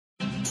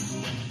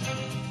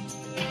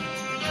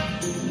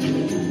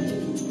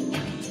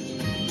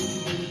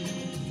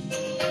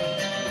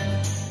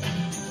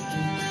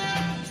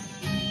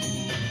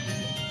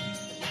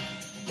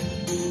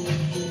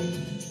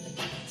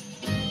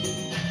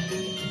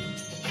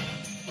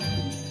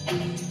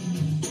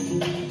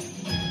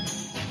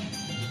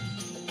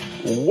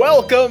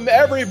Welcome,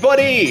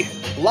 everybody!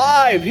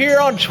 Live here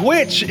on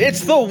Twitch,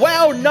 it's the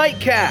WoW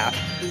Nightcap.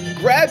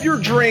 Grab your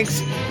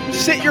drinks,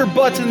 sit your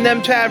butts in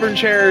them tavern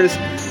chairs,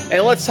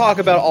 and let's talk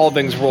about all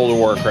things World of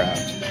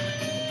Warcraft.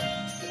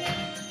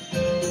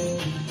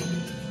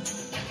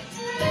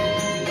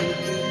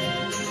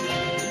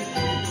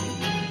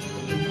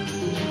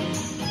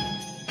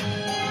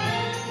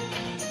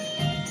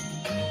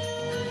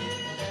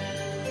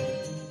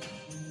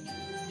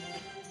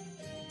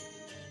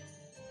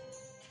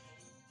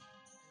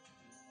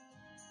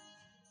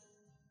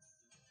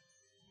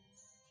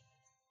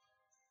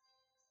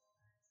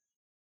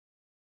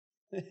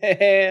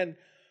 And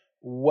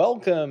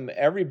welcome,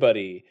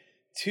 everybody,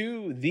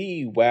 to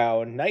the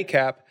WoW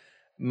Nightcap.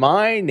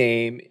 My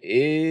name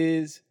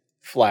is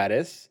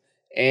Flatus,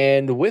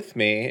 and with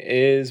me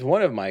is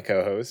one of my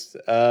co-hosts.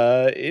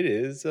 It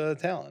is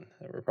Talon.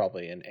 We're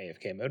probably in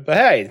AFK mode, but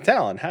hey,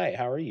 Talon, hi,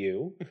 how are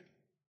you?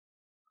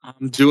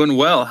 I'm doing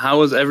well.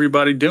 How is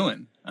everybody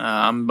doing?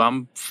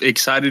 I'm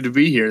excited to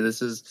be here.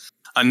 This is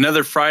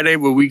another Friday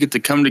where we get to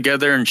come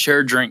together and share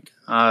a drink.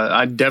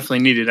 I definitely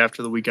need it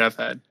after the week I've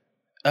had.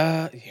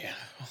 Yeah.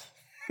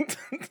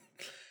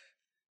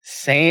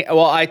 Same.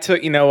 Well, I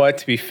took. You know what?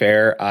 To be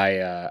fair,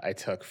 I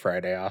took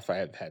Friday off. I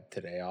have had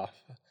today off.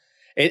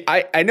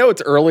 I know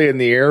it's early in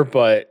the year,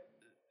 but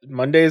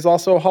Monday is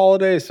also a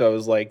holiday, so I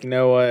was like, you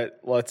know what?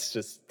 Let's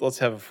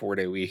have a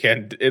 4-day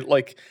weekend.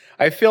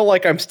 I feel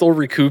like I'm still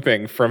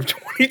recouping from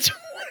 2020.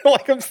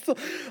 Like I'm still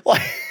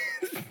like.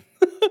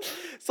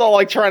 So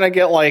like trying to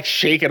get like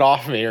shaken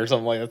off me or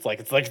something like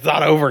that. It's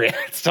not over yet.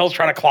 It's still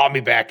trying to claw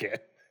me back in.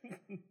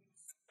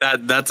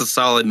 That's a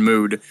solid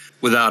mood,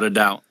 without a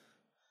doubt.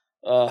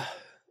 Hi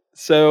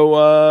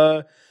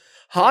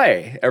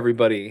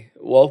everybody.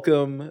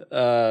 Welcome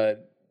to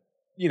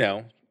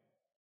the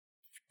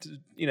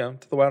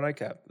WoW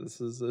Nightcap.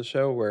 This is a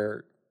show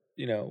where,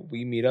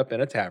 we meet up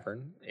in a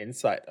tavern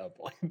inside the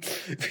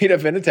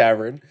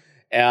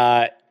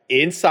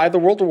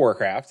World of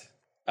Warcraft.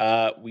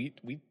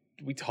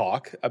 We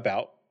talk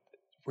about,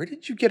 where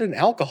did you get an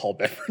alcohol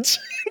beverage?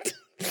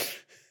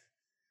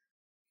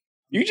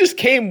 You just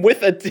came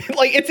with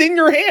it's in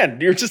your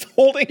hand. You're just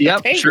holding.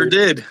 Yep, sure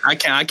did. I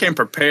came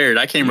prepared.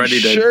 I came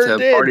ready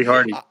to party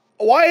hardy.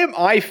 Why am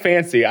I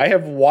fancy? I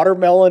have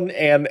watermelon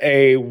and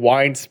a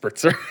wine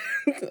spritzer.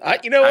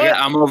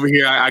 I'm over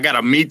here. I got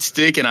a meat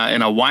stick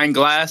and a wine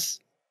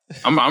glass.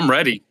 I'm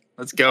ready.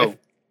 Let's go.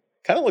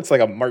 Kind of looks like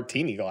a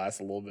martini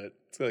glass a little bit.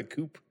 It's got a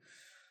coupe.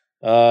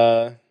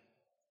 I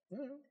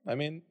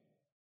mean,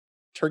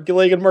 turkey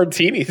leg and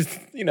martinis.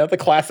 The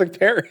classic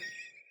pair.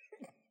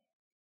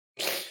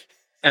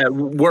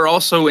 We're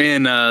also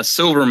in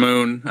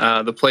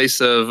Silvermoon, the place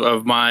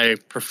of my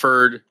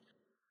preferred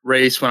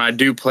race when I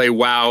do play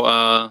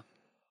WoW,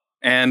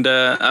 and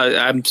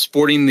I'm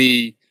sporting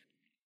the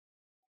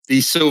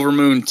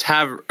Silvermoon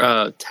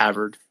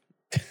Tavern.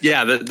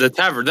 Yeah, the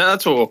tavern.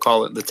 That's what we'll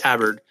call it. The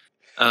tavern.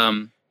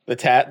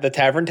 The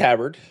tavern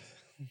tabard.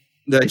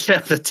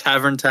 The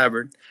tavern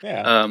tabard.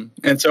 Yeah.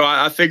 And so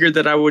I figured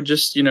that I would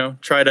just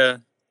try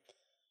to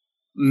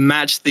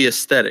match the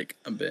aesthetic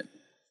a bit.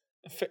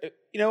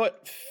 You know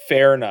what?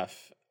 Fair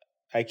enough.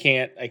 I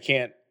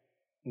can't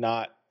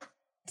not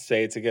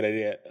say it's a good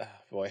idea. Oh,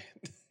 boy.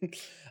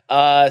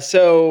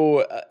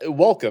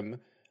 Welcome.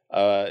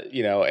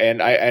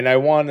 And I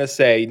want to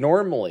say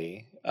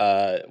normally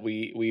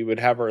we would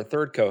have our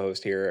third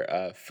co-host here,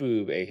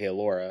 Foob, aka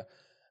Laura.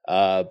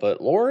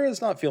 But Laura is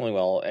not feeling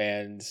well,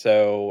 and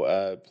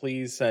so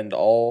please send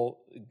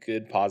all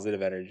good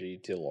positive energy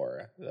to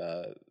Laura,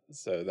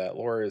 so that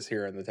Laura is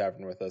here in the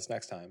tavern with us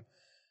next time.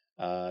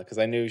 Because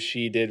I knew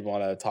she did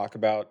want to talk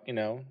about,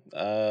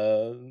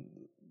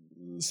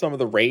 some of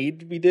the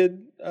raid we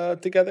did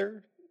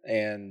together,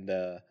 and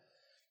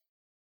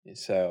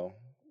so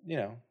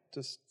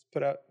just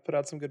put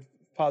out some good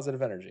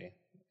positive energy,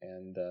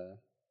 and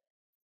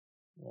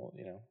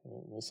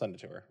we'll send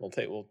it to her.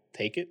 We'll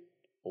take it,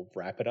 we'll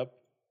wrap it up,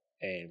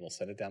 and we'll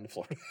send it down to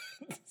Florida.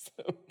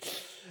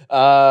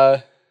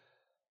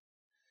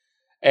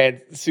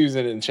 And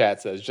Susan in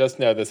chat says, just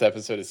know this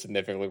episode is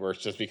significantly worse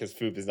just because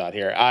Foob is not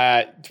here.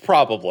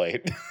 Probably.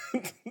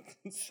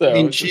 I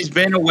mean, she's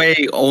been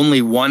away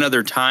only one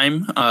other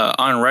time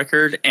on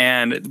record.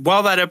 And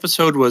while that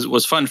episode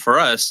was fun for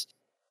us,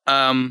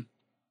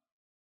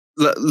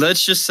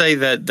 let's just say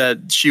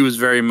that she was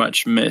very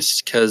much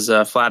missed because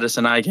Flatus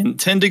and I can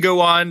tend to go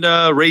on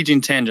raging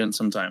tangents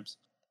sometimes.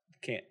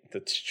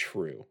 That's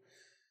true.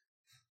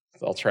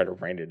 So I'll try to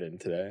rein it in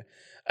today.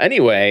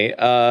 Anyway,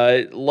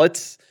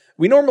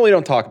 we normally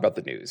don't talk about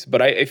the news,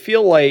 but I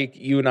feel like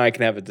you and I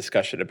can have a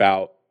discussion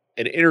about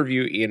an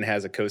interview Ian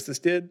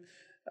Hazzikostas did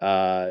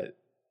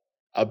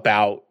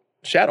about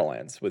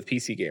Shadowlands with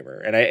PC Gamer,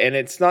 and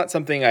it's not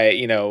something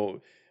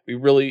we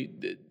really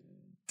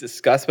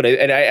discussed, but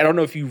I don't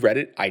know if you read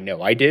it. I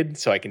know I did,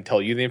 so I can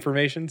tell you the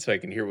information, so I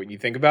can hear what you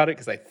think about it,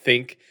 because I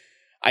think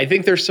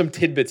there's some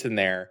tidbits in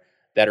there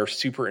that are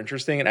super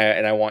interesting,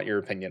 and I want your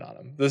opinion on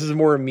them. This is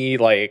more of me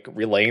like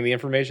relaying the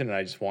information, and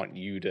I just want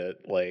you to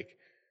like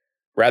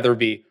rather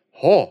be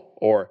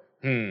or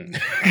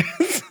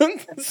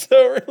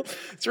So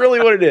it's really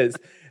what it is.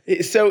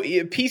 So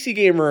PC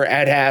Gamer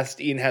had asked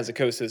Ian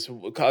Hazzikostas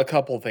a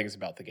couple of things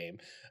about the game.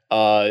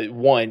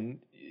 One,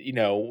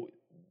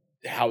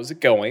 how's it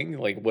going?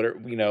 Like, what are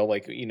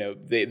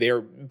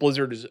they're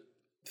Blizzard is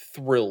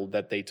thrilled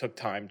that they took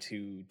time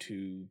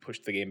to push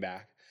the game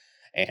back,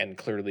 and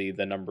clearly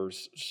the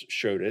numbers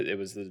showed it. It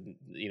was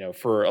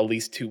for at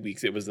least 2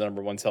 weeks, it was the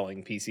number one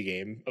selling PC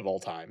game of all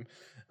time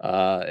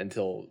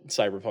until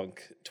Cyberpunk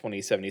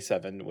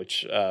 2077,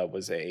 which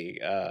was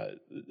a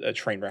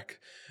train wreck.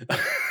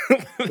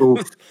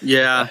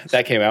 Yeah,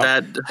 that came out.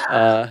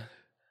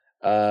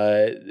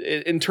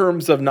 In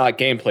terms of not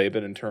gameplay,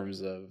 but in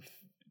terms of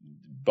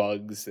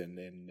bugs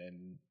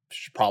and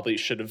probably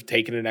should have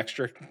taken an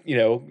extra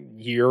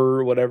year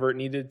or whatever it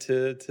needed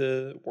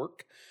to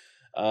work.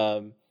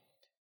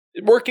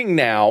 Working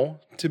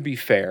now, to be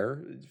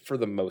fair, for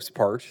the most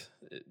part,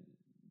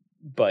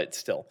 but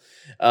still,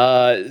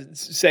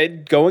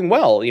 said going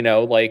well.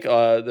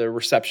 The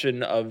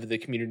reception of the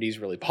community is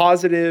really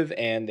positive,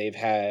 and they've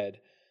had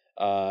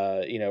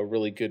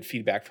really good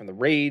feedback from the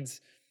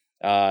raids.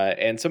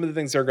 And some of the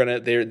things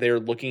they're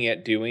looking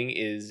at doing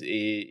is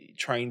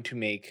trying to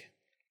make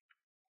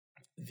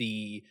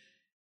he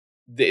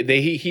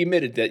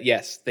admitted that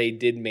yes, they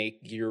did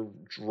make gear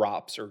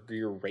drops or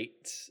gear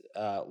rates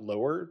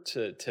lower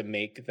to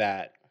make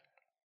that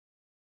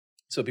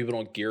so people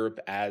don't gear up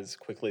as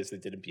quickly as they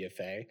did in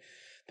BFA.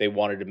 They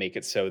wanted to make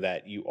it so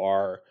that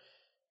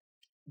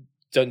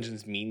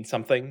dungeons mean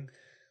something.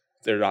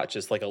 They're not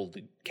just like a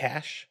loot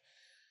cache.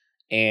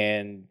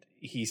 And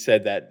he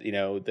said that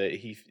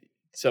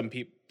some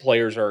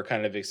players are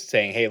kind of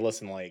saying, "Hey,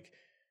 listen, like,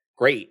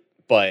 great,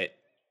 but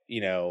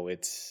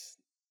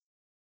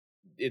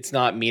it's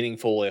not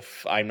meaningful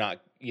if I'm not,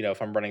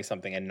 if I'm running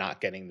something and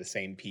not getting the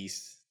same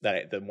piece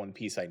the one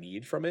piece I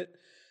need from it."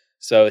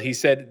 So he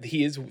said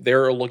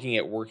they're looking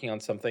at working on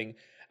something,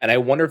 and I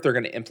wonder if they're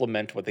going to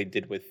implement what they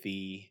did with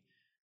the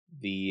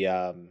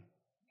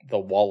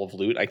Wall of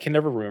Loot. I can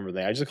never remember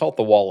that. I just call it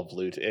the Wall of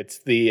Loot.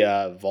 It's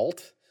the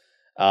vault,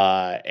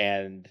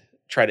 and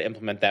try to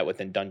implement that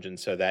within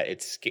dungeons so that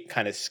it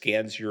kind of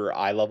scans your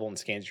eye level and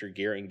scans your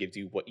gear and gives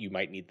you what you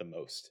might need the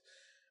most.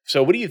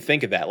 So what do you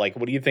think of that? Like,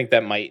 what do you think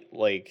that might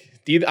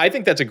I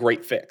think that's a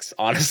great fix,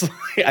 honestly.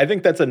 I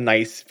think that's a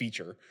nice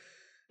feature,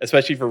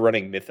 especially for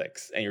running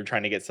mythics and you're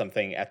trying to get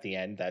something at the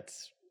end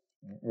that's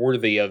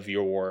worthy of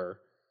your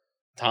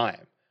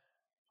time,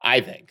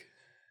 I think.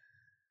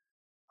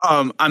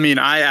 I mean,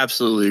 I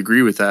absolutely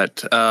agree with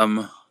that.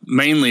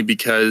 Mainly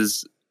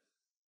because,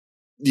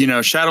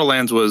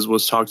 Shadowlands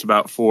was talked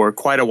about for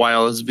quite a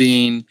while as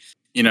being,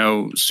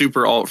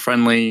 super alt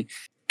friendly.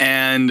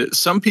 And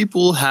some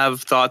people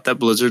have thought that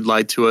Blizzard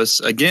lied to us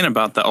again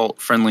about the alt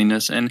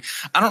friendliness, and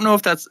I don't know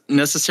if that's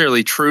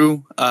necessarily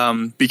true.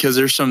 Because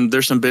there's some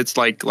bits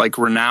like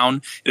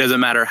renown. It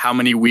doesn't matter how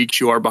many weeks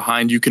you are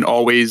behind; you can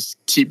always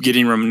keep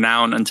getting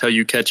renown until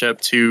you catch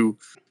up to,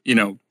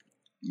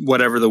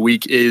 whatever the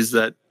week is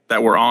that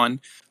we're on.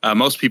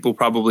 Most people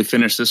probably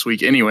finish this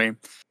week anyway,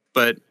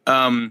 but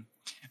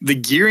the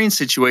gearing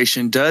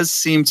situation does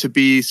seem to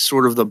be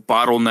sort of the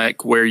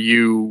bottleneck where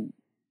you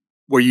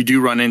do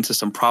run into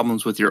some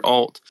problems with your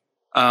alt.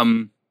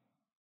 And,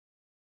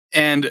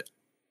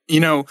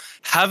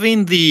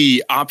 having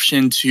the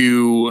option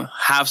to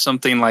have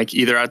something like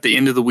either at the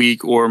end of the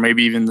week or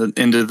maybe even the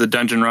end of the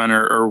dungeon run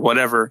or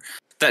whatever,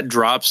 that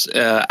drops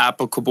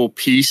applicable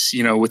piece,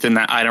 within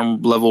that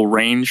item level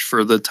range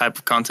for the type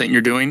of content you're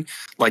doing.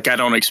 Like, I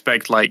don't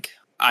expect like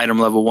item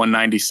level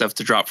 190 stuff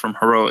to drop from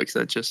heroics.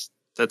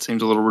 That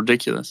seems a little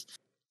ridiculous.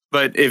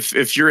 But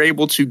if you're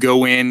able to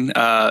go in,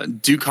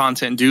 do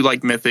content, do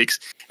like mythics,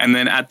 and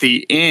then at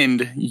the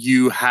end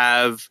you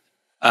have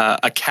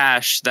a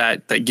cache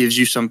that gives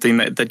you something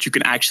that you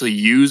can actually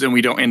use, and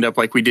we don't end up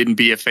like we did in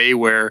BFA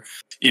where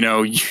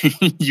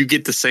you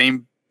get the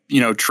same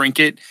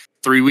trinket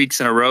 3 weeks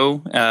in a row,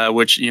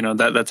 which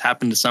that's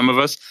happened to some of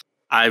us.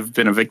 I've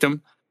been a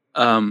victim.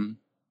 I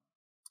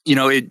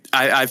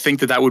think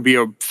that would be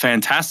a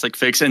fantastic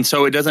fix, and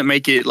so it doesn't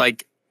make it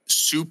like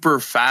super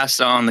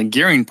fast on the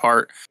gearing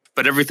part,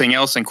 but everything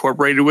else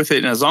incorporated with it.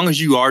 And as long as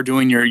you are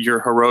doing your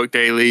heroic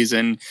dailies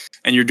and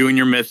you're doing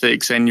your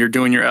mythics and you're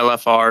doing your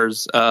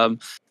LFRs,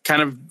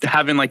 kind of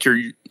having like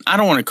I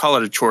don't want to call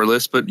it a chore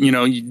list, but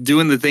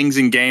doing the things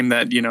in game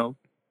that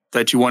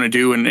that you want to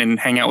do and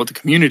hang out with the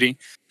community.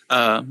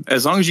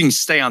 As long as you can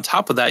stay on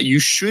top of that, you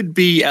should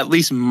be at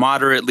least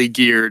moderately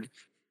geared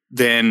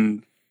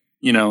than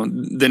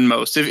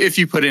most, if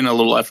you put in a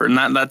little effort.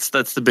 And that's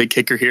the big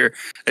kicker here.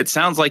 It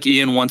sounds like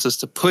Ian wants us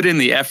to put in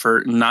the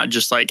effort and not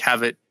just like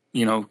have it,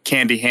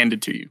 candy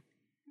handed to you.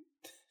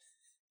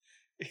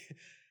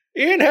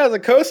 Ian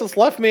Hazakosis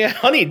left me a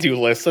honeydew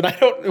list, and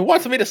it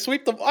wants me to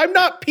sweep the. I'm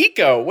not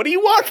Pico. What do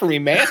you want from me,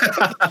 man?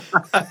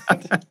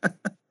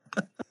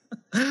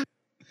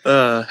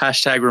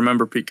 Hashtag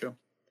remember Pico.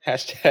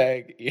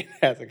 Hashtag Ian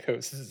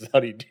Hazakosis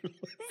honeydew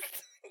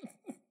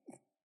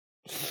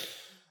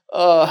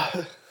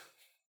list.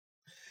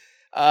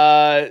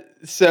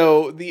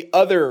 So the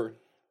other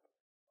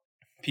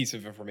piece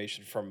of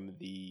information from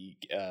the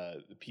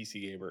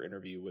PC Gamer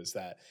interview was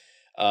that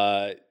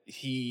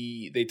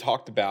they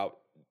talked about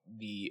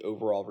the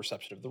overall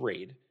reception of the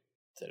raid,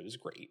 said it was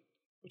great,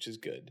 which is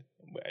good,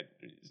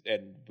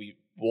 and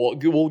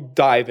we'll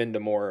dive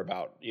into more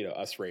about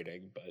us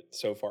raiding, but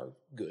so far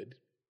good.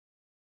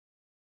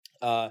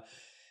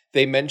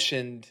 They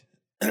mentioned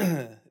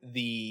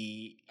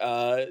the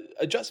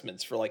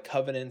adjustments for like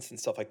covenants and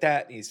stuff like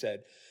that, and he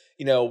said,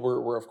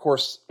 we're of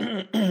course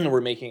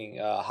we're making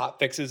hot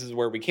fixes is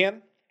where we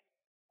can.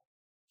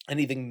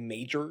 Anything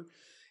major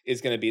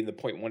is going to be in the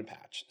 0.1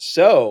 patch.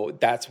 So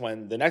that's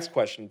when the next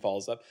question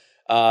falls up.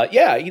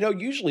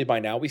 Usually by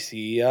now we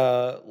see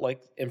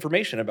like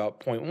information about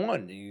 0.1.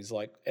 And he's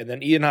like, and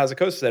then Ian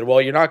Hazakosis said,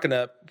 well, you're not going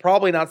to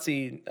probably not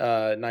see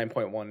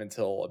 9.1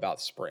 until about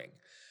spring,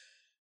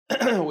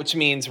 which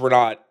means we're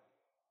not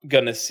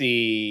going to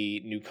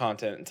see new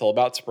content until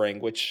about spring,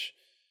 which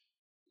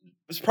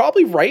is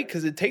probably right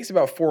because it takes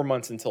about 4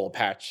 months until a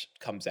patch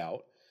comes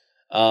out.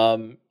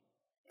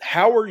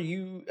 How do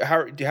you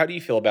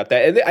feel about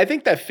that? And I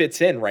think that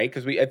fits in, right?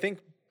 Because I think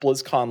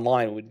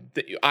BlizzConline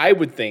I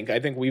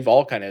think we've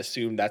all kind of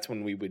assumed that's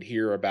when we would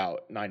hear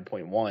about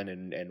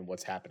 9.1 and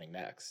what's happening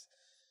next.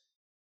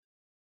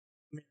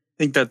 I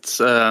think that's,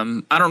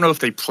 I don't know if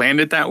they planned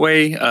it that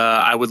way.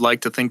 I would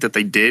like to think that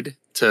they did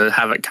to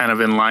have it kind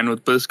of in line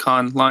with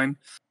BlizzConline.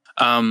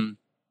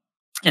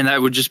 And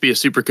that would just be a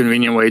super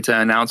convenient way to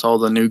announce all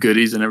the new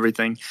goodies and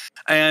everything.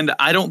 And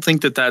I don't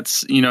think that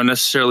that's,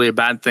 necessarily a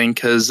bad thing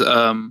because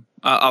a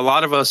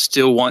lot of us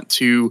still want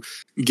to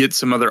get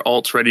some other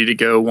alts ready to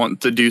go,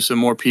 want to do some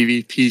more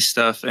PvP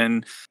stuff.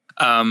 And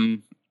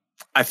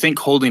I think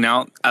holding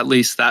out at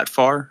least that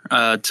far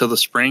till the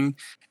spring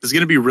is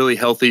going to be really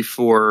healthy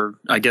for,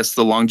 I guess,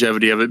 the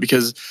longevity of it.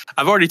 Because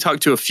I've already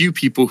talked to a few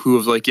people who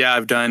have like, yeah,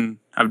 I've done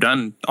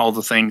all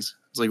the things.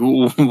 It's like,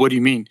 what do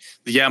you mean?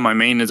 Yeah, my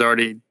main is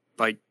already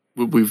like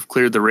we've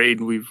cleared the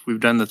raid. We've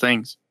done the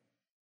things.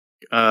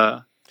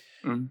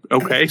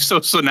 Okay,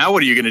 so now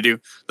what are you gonna do?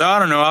 I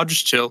don't know. I'll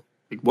just chill.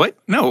 Like what?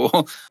 No,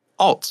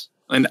 alts,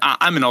 and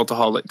I'm an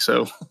altaholic.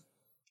 So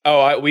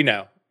we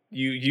know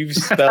you've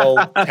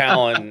spelled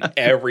Talon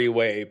every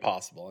way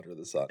possible under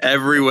the sun.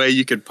 Every way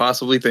you could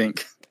possibly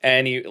think.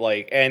 Any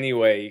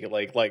way you could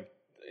like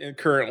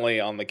currently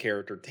on the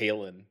character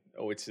Talon,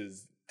 which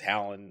is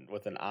Talon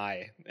with an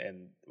I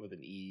and with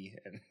an E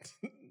and.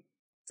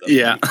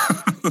 Yeah.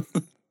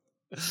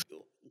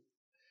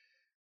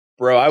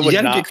 Bro, I would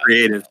not get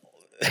creative.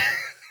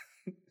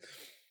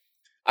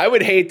 I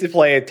would hate to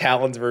play a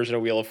Talon's version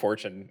of Wheel of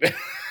Fortune.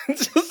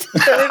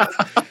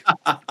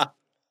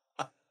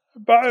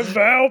 Buy a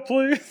Val,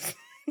 please.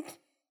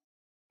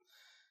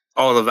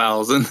 All the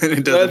vowels, and then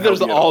it doesn't.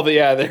 There's all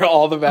there are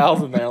all the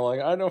vowels in there.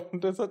 Like I know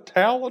there's a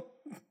Talon.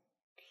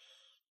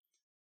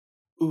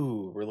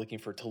 Ooh, we're looking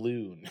for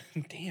Taloon.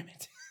 Damn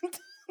it.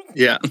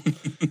 Yeah.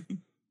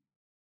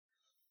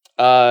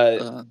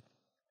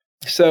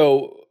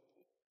 So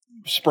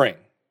spring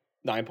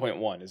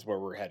 9.1 is where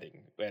we're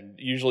heading, and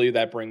usually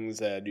that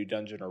brings a new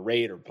dungeon or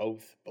raid or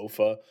both.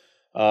 BOFA.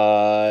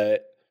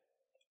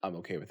 I'm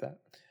okay with that.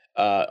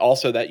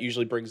 Also, that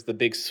usually brings the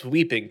big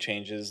sweeping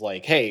changes,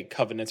 like hey,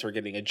 covenants are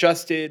getting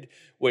adjusted.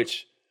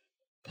 Which,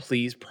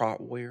 please,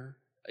 Prot Warrior.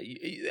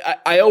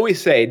 I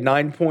always say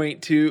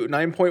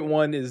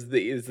 9.1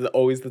 is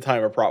always the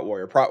time of Prot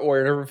Warrior. Prot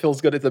Warrior never feels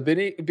good at the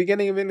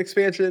beginning of an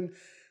expansion,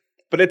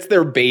 but it's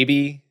their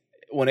baby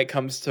when it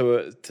comes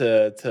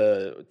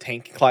to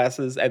tank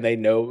classes, and they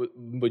know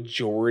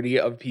majority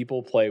of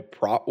people play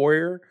Prot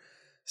Warrior.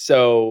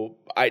 So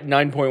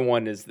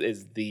 9.1 is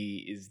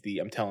the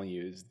I'm telling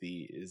you is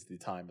the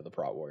time of the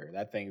Prot Warrior.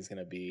 That thing is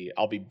gonna be,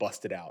 I'll be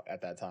busted out at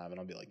that time, and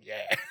I'll be like,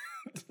 yeah.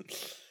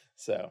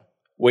 So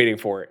waiting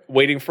for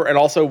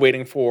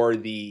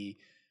the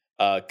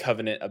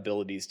covenant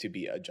abilities to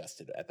be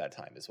adjusted at that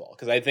time as well,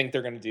 because I think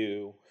they're gonna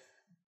do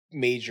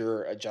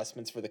major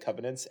adjustments for the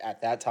covenants at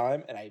that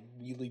time, and I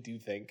really do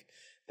think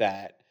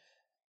that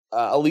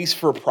at least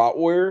for Prot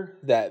Warrior,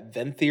 that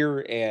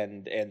Venthyr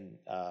and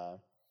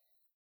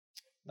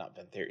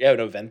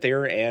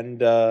Venthyr and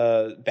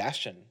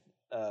Bastion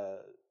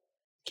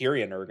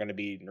Kyrian are going to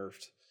be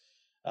nerfed,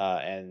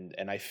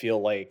 and I feel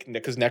like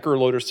because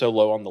Necrolord is so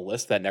low on the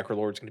list, that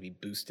Necrolord is going to be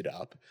boosted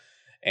up,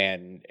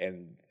 and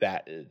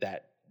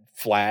that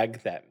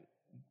flag that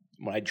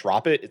when I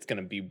drop it, it's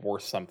going to be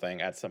worth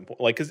something at some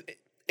point, like because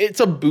it's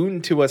a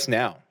boon to us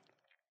now,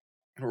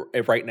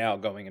 right now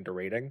going into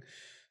raiding.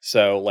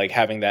 So like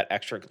having that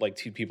extra, like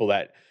 2 people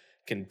that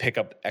can pick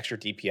up extra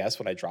DPS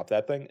when I drop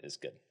that thing is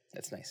good.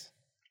 That's nice.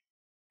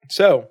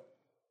 So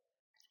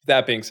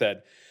that being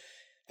said,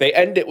 they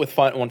end it with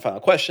one final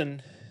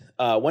question.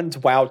 when's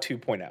WoW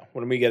 2.0?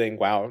 When are we getting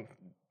WoW?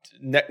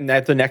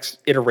 The next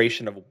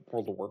iteration of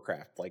World of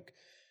Warcraft, like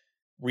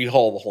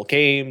rehaul the whole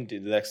game, do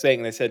the next thing.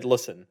 And they said,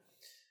 listen,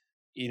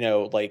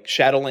 like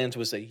Shadowlands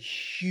was a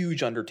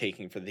huge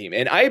undertaking for the team,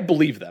 and I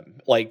believe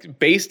them. Like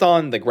based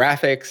on the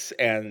graphics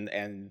and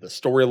the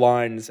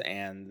storylines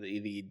and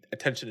the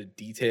attention to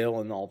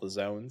detail in all the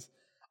zones,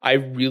 I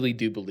really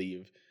do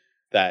believe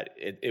that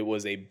it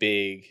was a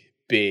big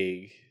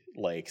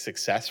like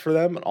success for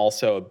them, and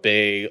also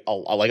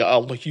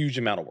a huge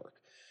amount of work.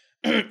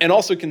 And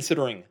also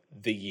considering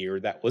the year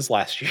that was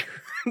last year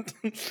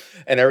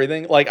and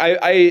everything, like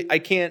I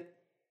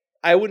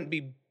wouldn't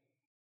be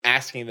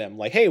asking them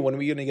like, hey, when are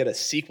we going to get a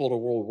sequel to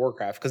World of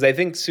Warcraft? Because I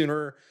think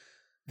sooner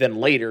than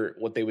later,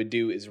 what they would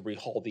do is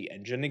rehaul the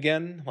engine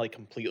again, like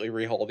completely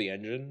rehaul the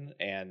engine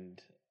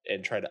and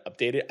try to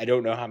update it. I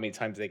don't know how many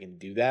times they can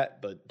do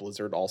that, but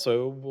Blizzard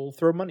also will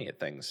throw money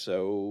at things.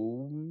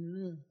 So,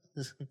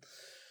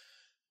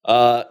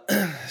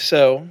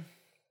 so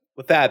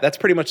with that's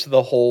pretty much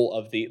the whole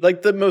of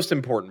the most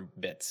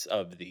important bits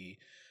of the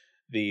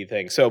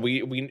thing. So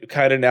we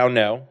kind of now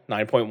know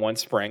 9.1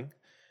 spring.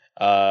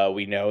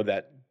 We know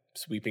that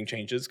sweeping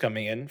changes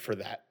coming in for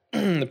that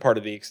part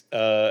of the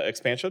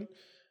expansion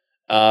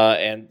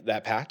and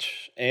that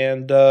patch.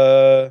 And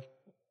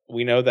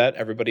we know that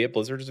everybody at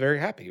Blizzard is very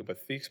happy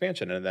with the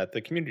expansion and that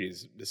the community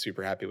is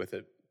super happy with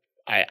it.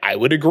 I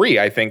would agree.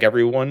 I think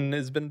everyone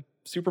has been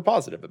super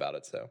positive about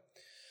it.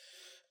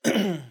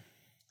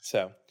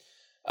 So,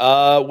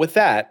 with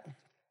that,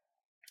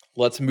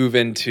 let's move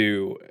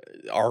into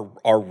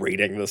our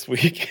rating this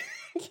week.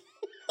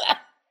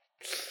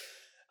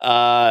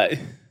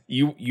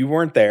 You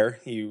weren't there.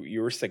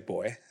 You were sick,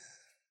 boy.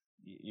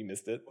 You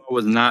missed it. I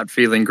was not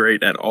feeling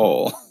great at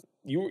all.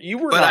 You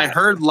were, but not. I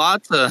heard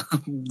lots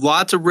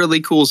of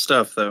really cool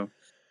stuff though.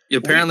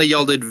 Apparently,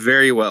 y'all did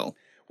very well.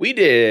 We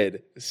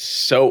did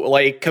so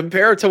like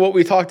compared to what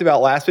we talked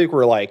about last week.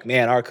 We're like,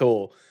 man,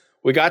 cool.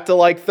 We got to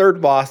like third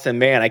boss, and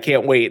man, I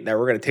can't wait. Now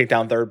we're gonna take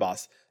down third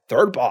boss.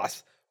 Third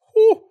boss.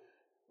 Whew.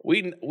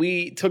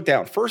 We took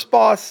down first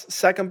boss,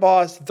 second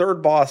boss,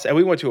 third boss, and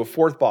we went to a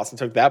fourth boss and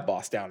took that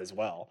boss down as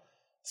well.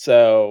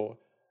 So,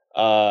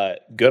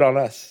 good on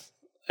us.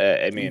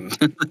 I mean,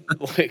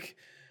 like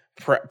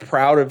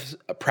proud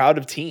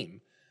of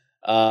team.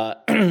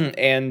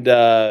 And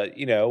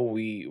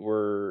we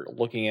were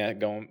looking at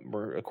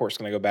we're of course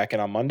going to go back in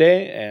on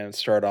Monday and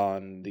start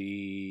on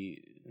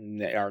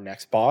our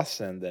next boss,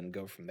 and then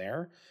go from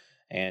there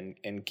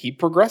and keep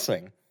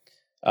progressing.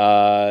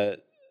 So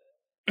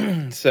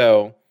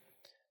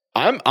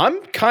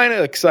I'm kind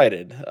of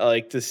excited,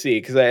 like to see,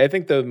 because I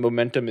think the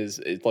momentum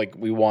is like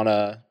we want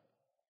to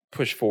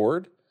push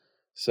forward.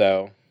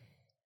 So,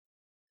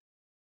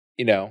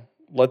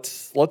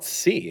 let's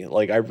see.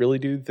 Like I really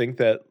do think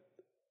that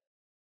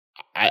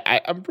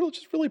I'm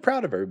really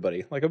proud of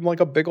everybody. Like I'm like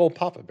a big old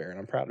Papa Bear, and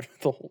I'm proud of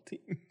the whole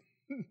team.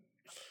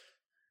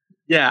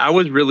 Yeah, I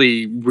was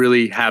really,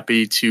 really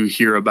happy to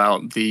hear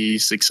about the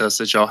success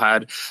that y'all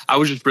had. I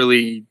was just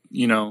really,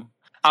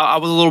 I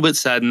was a little bit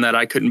saddened that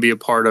I couldn't be a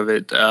part of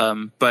it.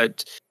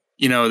 But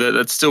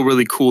that's still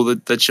really cool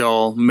that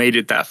y'all made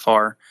it that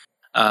far.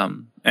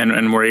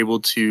 And were able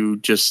to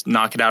just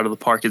knock it out of the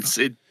park.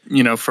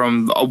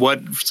 From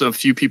what a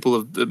few people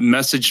have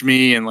messaged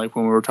me, and like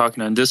when we were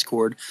talking on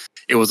Discord,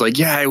 it was like,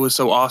 yeah, it was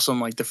so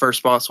awesome. Like the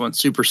first boss went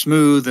super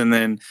smooth, and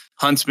then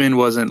Huntsman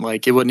wasn't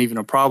even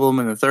a problem.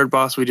 And the third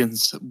boss, we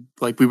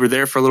were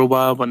there for a little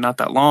while, but not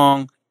that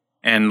long.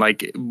 And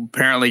like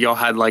apparently y'all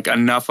had like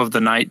enough of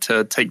the night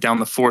to take down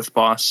the fourth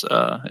boss,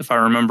 if I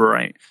remember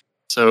right.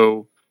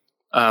 So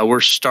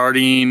we're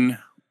starting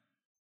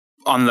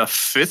on the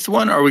fifth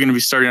one, or are we going to be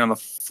starting on the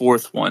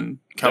fourth one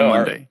come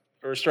Monday?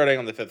 We're starting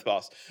on the fifth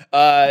boss.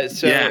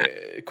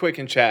 Quick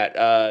in chat,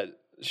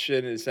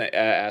 Shin is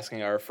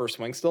asking, our first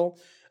wing still?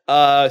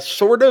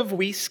 Sort of.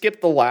 We skipped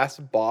the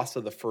last boss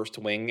of the first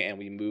wing, and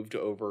we moved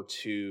over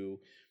to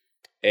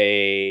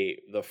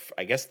the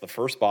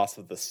first boss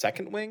of the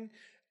second wing,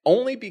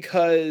 only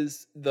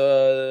because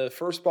the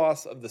first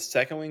boss of the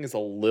second wing is a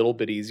little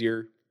bit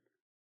easier.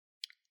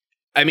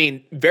 I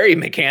mean, very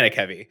mechanic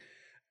heavy.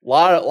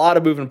 Lot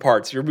of moving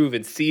parts. You're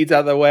moving seeds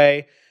out of the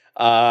way.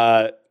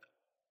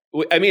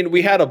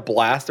 We had a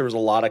blast. There was a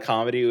lot of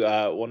comedy.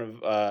 One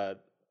of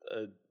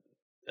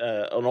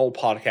an old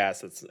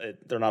podcast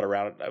they're not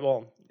around.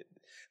 Well,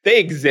 they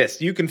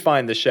exist. You can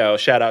find the show.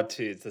 Shout out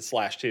to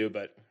 /2,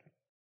 but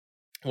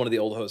one of the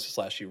old hosts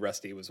of /2,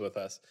 Rusty, was with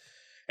us,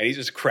 and he's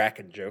just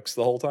cracking jokes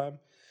the whole time.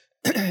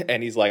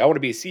 And he's like, I want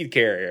to be a seed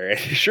carrier. And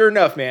sure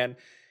enough, man,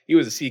 he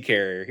was a seed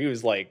carrier. He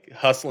was like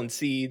hustling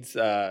seeds.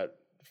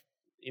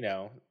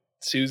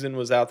 Susan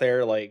was out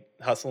there like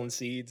hustling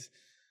seeds.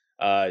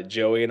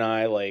 Joey and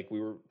I, like we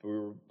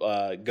were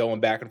going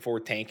back and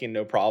forth tanking,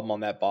 no problem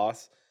on that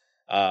boss.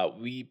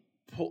 We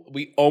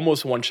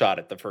almost one shot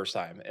it the first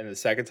time, and the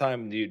second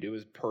time, dude, it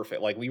was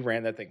perfect. Like we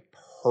ran that thing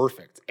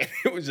perfect, and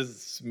it was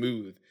just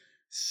smooth.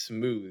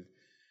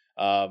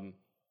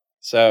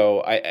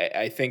 So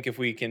I think if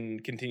we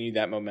can continue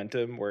that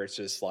momentum, where it's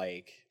just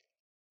like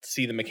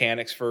see the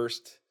mechanics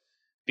first,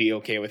 be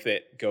okay with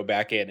it, go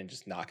back in and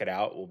just knock it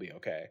out, we'll be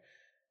okay.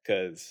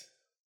 Because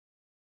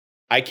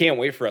I can't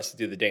wait for us to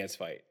do the dance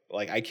fight.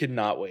 Like, I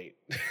cannot wait.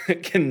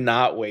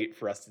 Cannot wait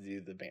for us to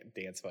do the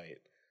dance fight.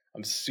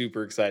 I'm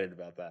super excited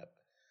about that.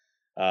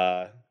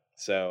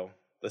 So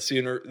the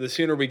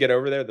sooner we get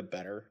over there, the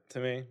better to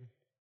me.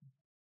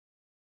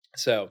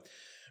 So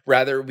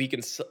rather we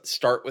can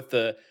start with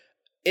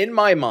in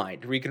my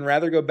mind, we can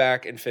rather go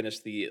back and finish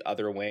the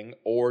other wing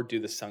or do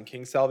the Sun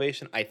King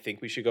Salvation. I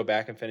think we should go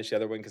back and finish the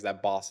other wing because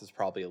that boss is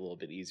probably a little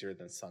bit easier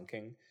than Sun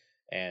King.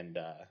 And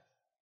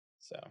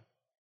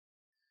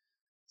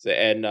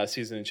and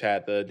Susan in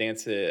chat, the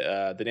dance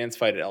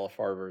fight at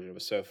LFR version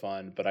was so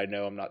fun, but I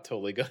know I'm not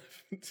totally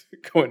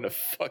going to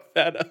fuck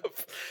that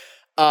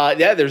up.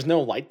 Yeah, there's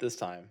no light this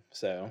time.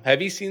 So,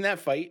 have you seen that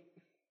fight,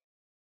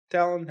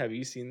 Talon? Have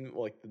you seen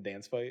like the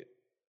dance fight?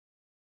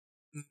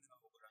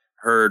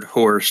 Heard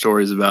horror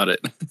stories about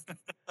it.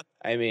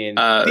 I mean,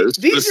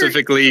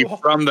 specifically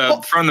from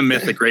the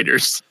Mythic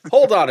Raiders.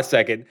 Hold on a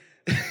second.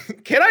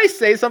 Can I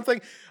say something?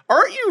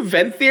 Aren't you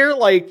Venthyr?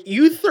 Like,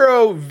 you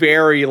throw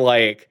very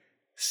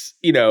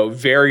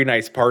very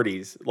nice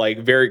parties, like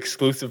very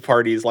exclusive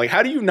parties. Like,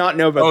 how do you not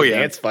know about the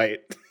dance fight?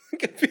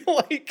 I feel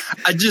like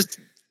I just,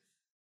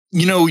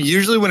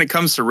 usually when it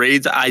comes to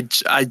raids, I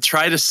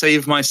try to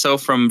save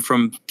myself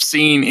from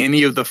seeing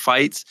any of the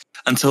fights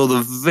until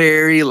the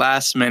very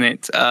last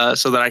minute,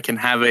 so that I can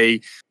have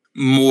a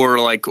more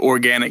like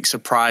organic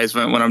surprise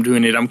when I'm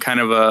doing it. I'm kind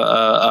of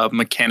a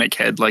mechanic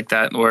head like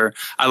that, where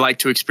I like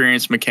to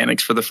experience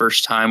mechanics for the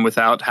first time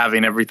without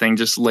having everything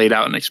just laid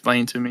out and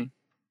explained to me.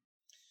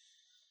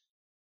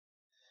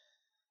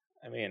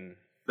 I mean,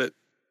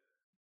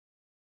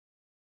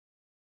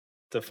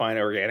 define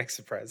organic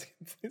surprise.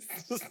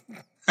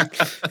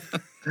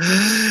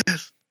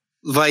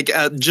 Like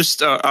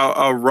just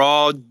a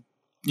raw,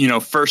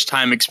 first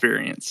time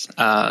experience.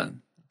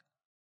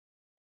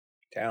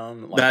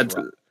 Talon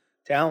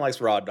likes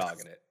raw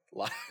dogging it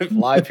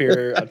live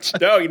here.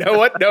 No, you know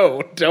what?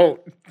 No, don't.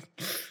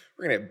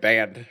 We're gonna get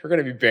banned. We're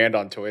gonna be banned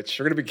on Twitch.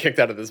 We're gonna be kicked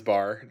out of this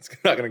bar. It's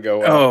not gonna go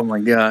well. Oh my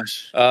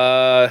gosh.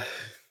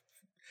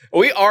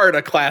 We are at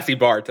a classy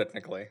bar,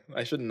 technically.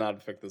 I should not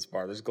have picked this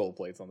bar. There's gold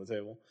plates on the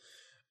table.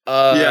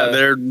 Yeah,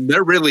 there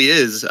really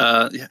is.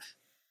 Yeah.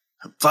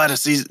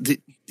 Vladis,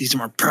 these are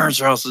my parents'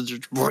 houses.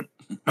 What?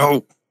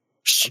 No.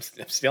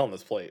 I'm stealing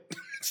this plate.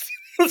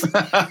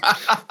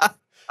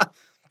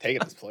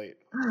 Taking this plate.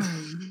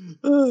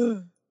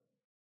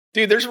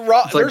 Dude, there's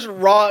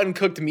raw and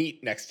cooked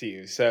meat next to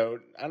you. So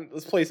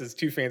this place is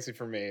too fancy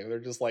for me. They're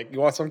just like,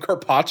 you want some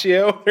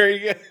carpaccio? There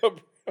you go.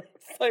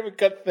 It's not even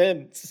cut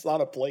thin. It's just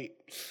on a plate.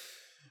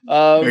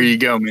 There you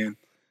go, man.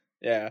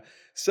 Yeah.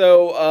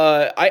 So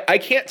I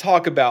can't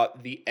talk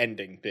about the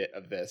ending bit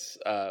of this.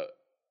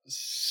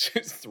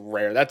 It's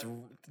rare. That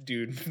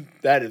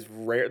is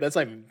rare. That's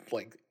not even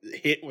like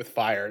hit with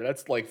fire.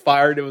 That's like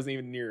fired. It wasn't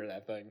even near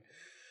that thing.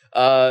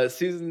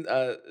 Susan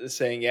is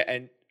saying, yeah,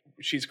 and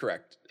she's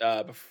correct.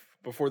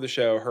 Before the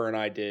show, her and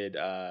I did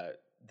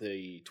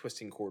the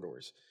Twisting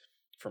Corridors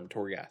from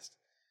Torghast,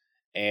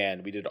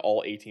 and we did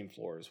all 18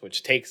 floors,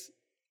 which takes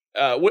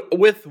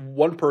with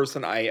one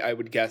person. I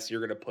would guess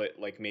you're gonna put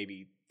like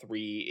maybe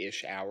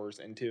 3-ish hours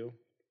into.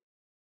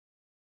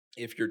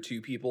 If you're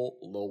 2 people,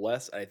 a little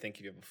less. I think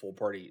if you have a full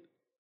party,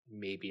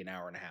 maybe an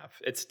hour and a half.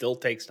 It still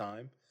takes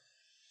time.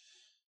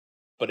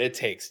 But it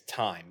takes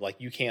time. Like,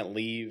 you can't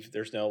leave.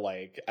 There's no,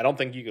 like, I don't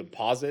think you can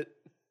pause it.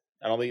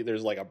 I don't think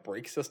there's, like, a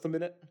break system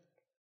in it.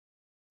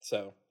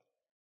 So,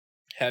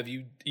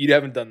 you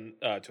haven't done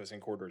Twisting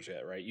Corridors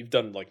yet, right? You've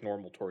done, like,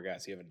 normal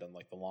Torghast. You haven't done,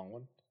 like, the long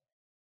one?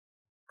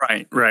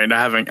 Right. I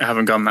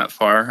haven't gone that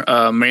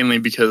far. Mainly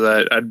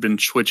because I'd been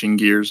switching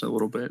gears a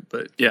little bit.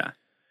 But, yeah.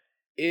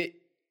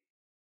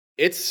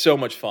 It's so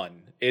much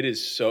fun. It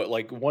is so,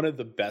 like, one of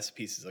the best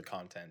pieces of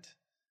content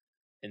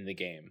in the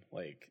game.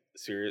 Like,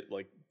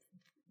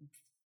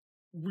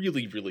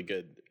 really, really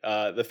good.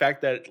 The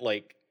fact that,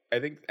 like, I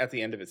think at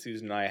the end of it,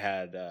 Susan and I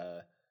had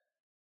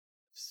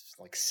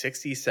like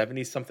 60,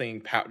 70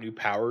 something new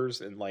powers,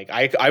 and like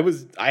I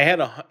was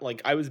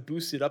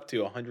boosted up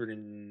to 100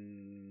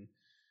 and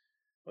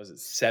was it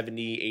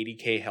 70,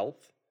 80k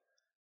health,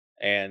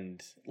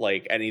 and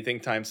like anything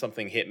time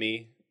something hit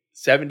me,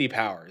 70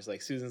 powers.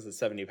 Like, Susan's at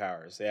 70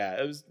 powers.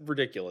 Yeah, it was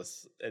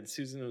ridiculous. And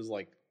Susan was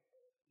like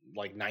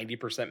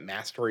 90%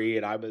 mastery,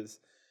 and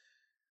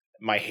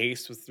my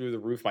haste was through the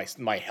roof.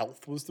 My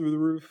health was through the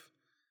roof.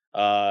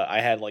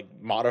 I had like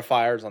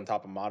modifiers on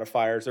top of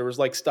modifiers. There was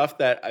like stuff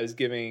that I was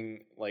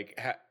giving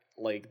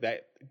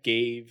that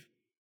gave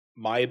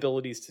my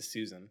abilities to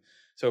Susan.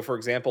 So for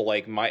example,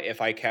 like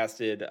if I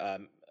casted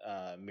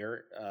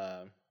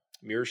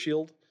mirror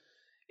shield,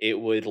 it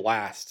would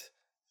last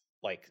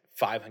like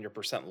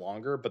 500%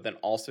 longer, but then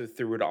also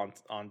threw it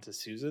onto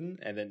Susan,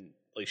 and then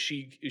like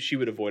she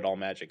would avoid all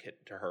magic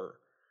hit to her.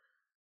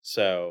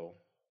 So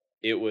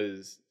it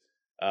was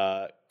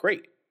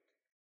great.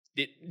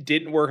 It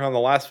didn't work on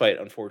the last fight,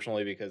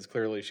 unfortunately, because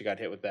clearly she got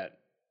hit with that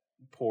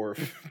poor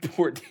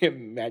poor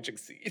damn Magic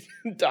Seed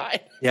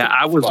died. Yeah,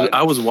 I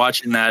was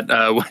watching that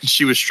when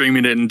she was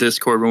streaming it in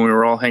Discord when we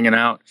were all hanging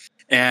out,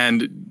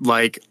 and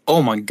like,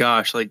 oh my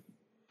gosh, like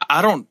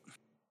I don't.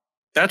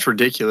 That's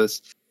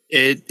ridiculous.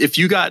 If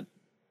you got,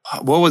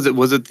 what was it?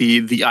 Was it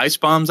the ice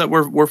bombs that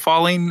were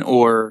falling,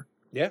 or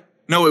Yeah.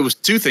 no? It was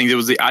two things. It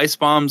was the ice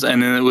bombs,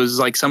 and then it was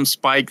like some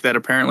spike that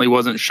apparently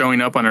wasn't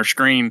showing up on her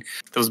screen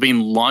that was being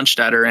launched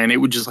at her, and it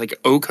would just like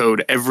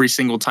O-code every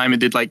single time. It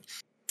did like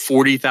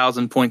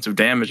 40,000 points of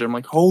damage. I'm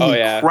like, holy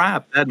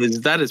crap!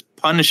 That is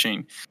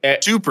punishing,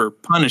 super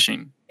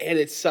punishing. And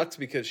it sucks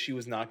because she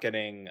was not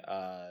getting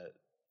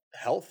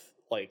health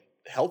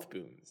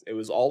boons. It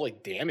was all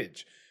like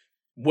damage.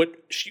 What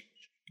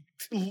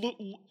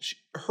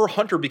her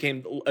hunter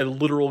became a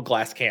literal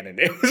glass cannon.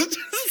 It was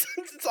just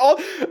it's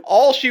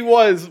all she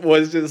was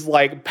just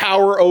like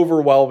power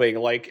overwhelming.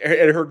 Like,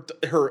 and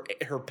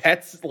her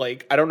pets,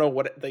 like, I don't know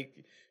what, like,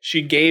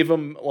 she gave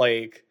them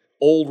like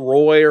Old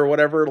Roy or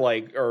whatever,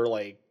 like, or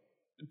like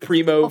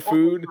Primo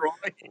food.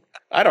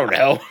 I don't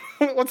know.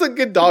 What's a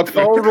good dog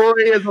food? Old Roy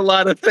is a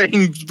lot of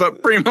things,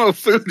 but Primo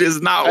food is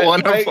not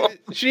one of them.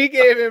 She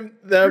gave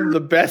them the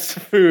best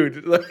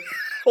food.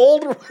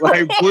 Old Roy.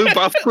 Like Blue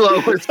Buffalo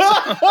or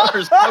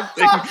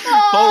something.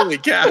 Holy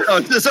cow.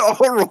 Just Old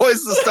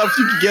Roy's the stuff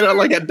you can get at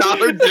like a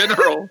Dollar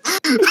General.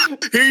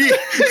 Here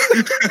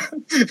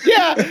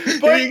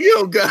you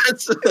go,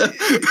 guys.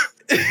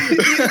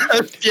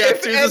 Yeah,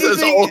 if anything,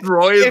 says Old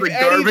Roy is if the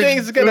garbage. If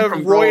anything's going to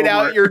roid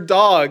out your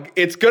dog,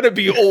 it's going to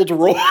be Old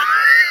Roy.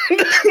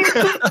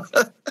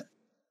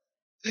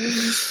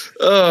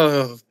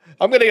 Oh,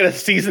 I'm going to get a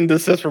cease and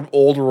desist from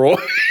Old Roy.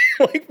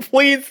 Like,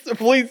 please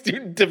do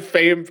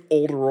defame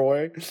Old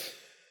Roy.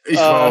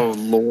 Oh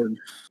Lord.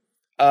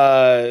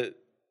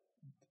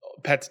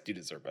 Pets do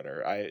deserve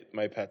better.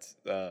 My pets,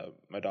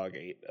 my dog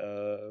ate.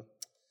 What's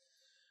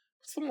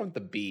the one with the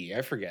bee?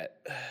 I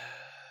forget.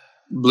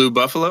 Blue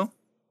Buffalo?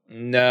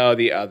 No,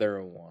 the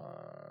other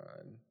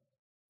one.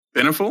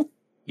 Beneful?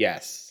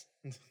 Yes.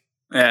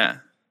 Yeah.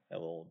 That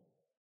little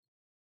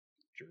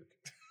jerk.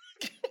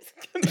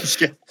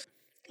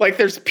 Like,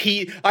 there's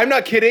pea. I'm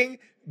not kidding.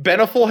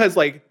 Beneful has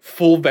like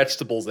full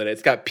vegetables in it.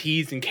 It's got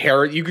peas and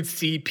carrots. You could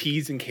see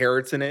peas and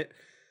carrots in it,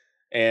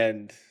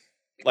 and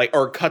like,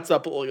 or cuts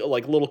up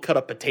like little cut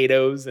up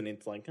potatoes, and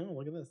it's like, oh,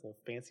 look at this little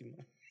fancy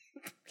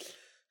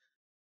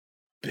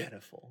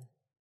Beneful.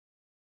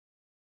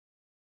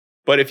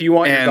 But if you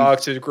want your dog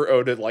to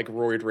grow to like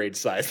roid rage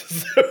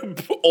sizes,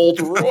 Old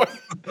Roy.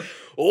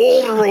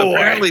 Old Roy.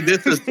 Apparently,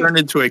 this has turned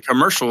into a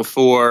commercial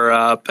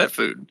for pet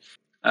food.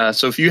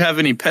 So if you have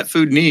any pet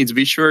food needs,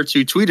 be sure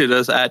to tweet at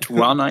us at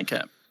Wild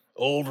Nightcap.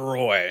 Old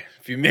Roy.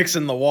 If you mix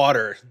in the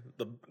water,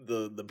 the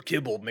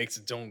kibble makes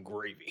its own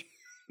gravy.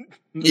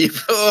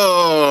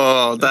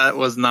 Oh, that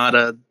was not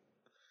a.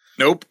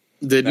 Nope.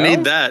 Didn't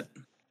need that.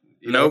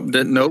 Nope.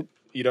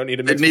 You don't need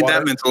to mix. Didn't need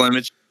that mental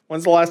image.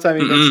 When's the last time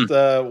you mixed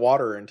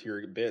water into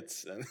your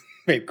bits and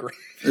made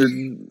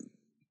gravy?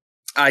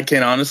 I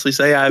can honestly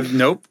say I've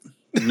nope.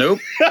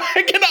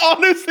 I can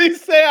honestly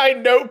say I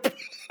nope.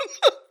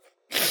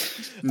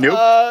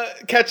 Nope.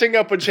 Catching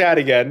up with Chad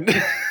again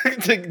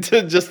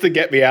to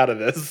get me out of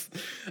this.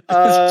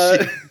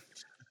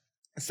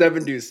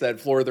 Seven Deuce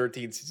said Floor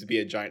 13 seems to be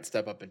a giant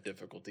step up in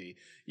difficulty.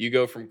 You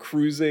go from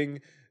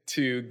cruising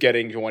to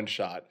getting one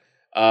shot.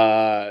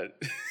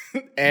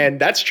 And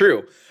that's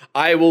true.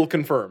 I will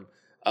confirm.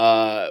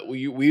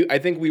 I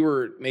think we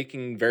were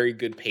making very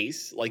good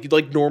pace. Like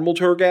normal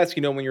Torghast,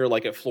 you know, when you're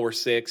like at floor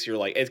 6, you're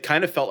like, it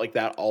kind of felt like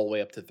that all the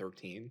way up to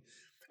 13.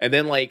 And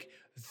then like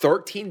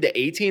 13 to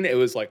 18, it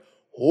was like,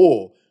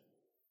 oh,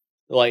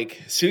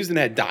 like Susan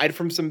had died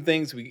from some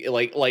things. We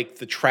like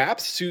the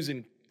traps,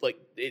 Susan, like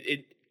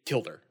it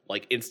killed her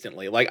like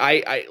instantly. Like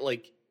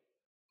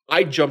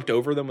I jumped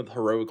over them with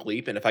heroic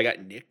leap, and if I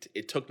got nicked,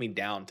 it took me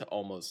down to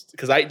almost,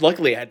 because I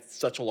luckily had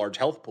such a large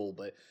health pool,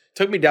 but it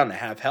took me down to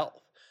half health.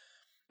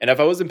 And if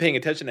I wasn't paying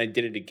attention, I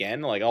did it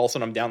again. Like all of a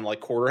sudden, I'm down to like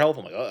quarter health.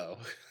 I'm like, uh-oh.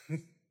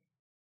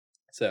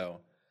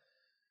 So,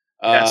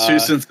 yeah,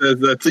 Susan says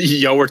that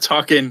y'all were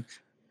talking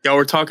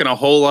a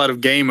whole lot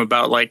of game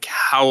about like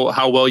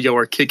how well y'all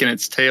were kicking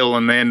its tail,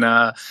 and then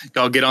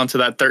y'all get onto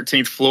that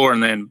 13th floor,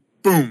 and then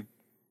boom.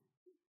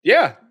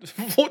 Yeah,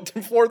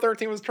 floor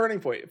 13 was turning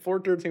point.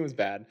 Floor 13 was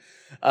bad.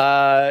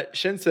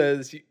 Shin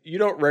says you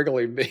don't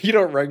regularly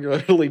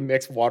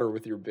mix water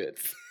with your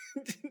bits.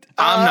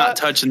 I'm not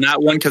touching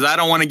that one because I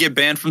don't want to get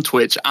banned from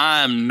Twitch.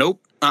 I'm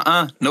nope.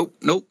 Nope.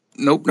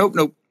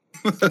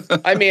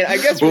 I mean, I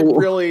guess we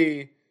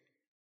really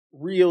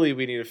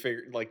we need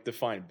to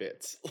define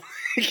bits.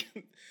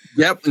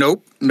 Yep.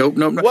 Nope.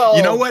 Well,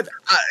 you know what?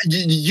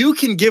 You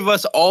can give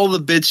us all the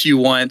bits you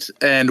want,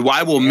 and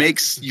I will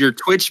mix your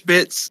Twitch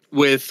bits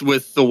with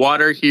the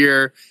water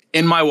here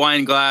in my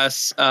wine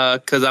glass,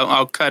 because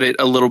I'll cut it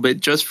a little bit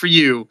just for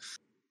you,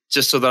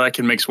 just so that I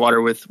can mix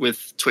water with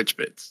Twitch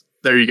bits.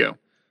 There you go.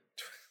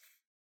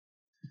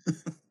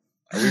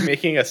 Are we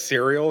making a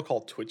cereal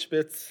called Twitch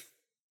Bits?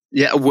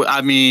 Yeah,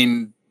 I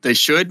mean, they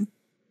should.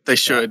 They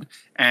should.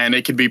 And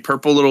it could be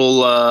purple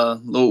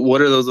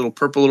what are those little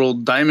purple little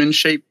diamond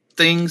shaped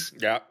things?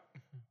 Yeah.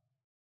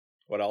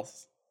 What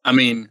else? I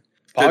mean,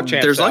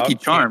 there's Lucky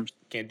Charms.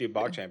 Can't do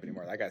PogChamp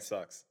anymore. That guy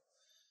sucks.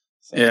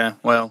 So. Yeah,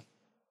 well.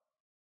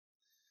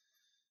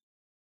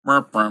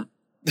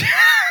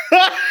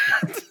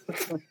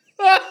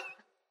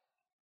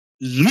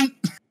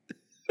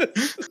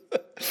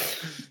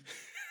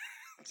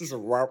 This is a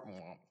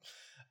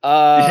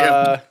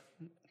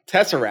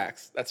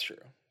Tesseracts. That's true.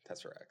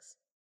 Tesseracts.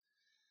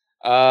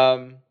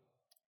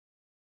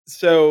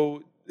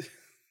 So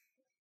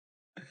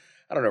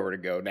I don't know where to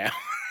go now.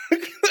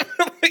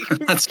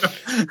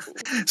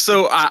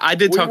 So I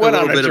did talk a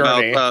little bit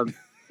about.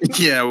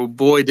 Yeah,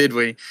 boy, did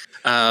we.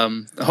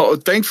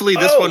 Thankfully,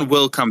 this one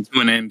will come to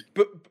an end.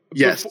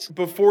 Yes.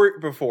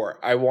 Before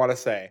I want to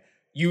say,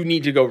 you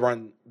need to go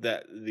run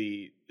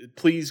the.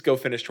 Please go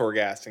finish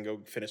Torghast and go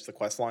finish the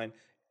quest line.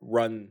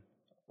 Run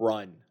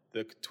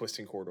the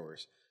Twisting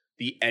Corridors.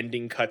 The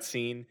ending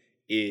cutscene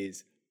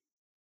is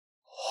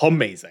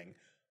amazing,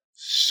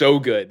 so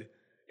good.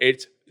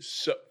 It's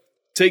so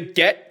to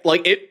get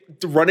like it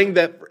running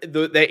that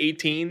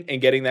 18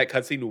 and getting that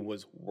cutscene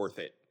was worth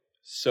it.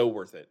 So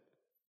worth it.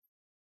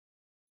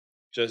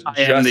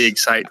 I am the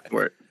excited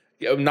for it.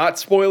 I'm not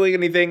spoiling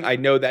anything. I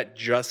know that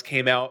just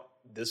came out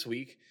this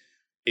week.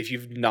 If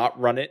you've not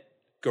run it,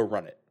 go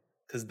run it.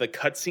 Because the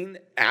cutscene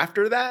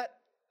after that,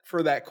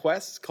 for that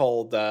quest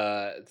called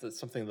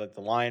something like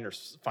the lion or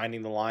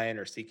finding the lion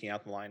or seeking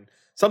out the lion,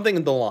 something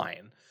in the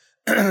lion,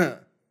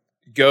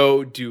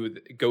 go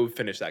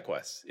finish that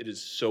quest. It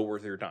is so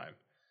worth your time.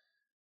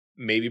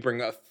 Maybe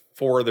bring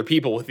 4 other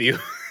people with you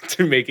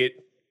to make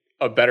it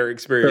a better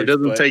experience. So it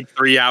doesn't take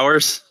 3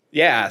 hours.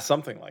 Yeah,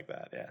 something like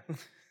that. Yeah.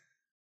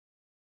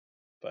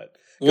 But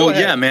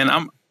yeah, man,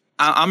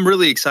 I'm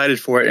really excited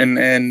for it,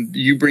 and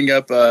you bring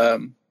up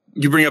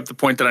the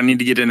point that I need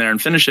to get in there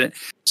and finish it.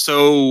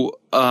 So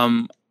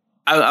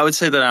I would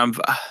say that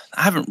I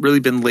haven't really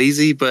been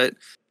lazy, but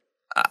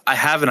I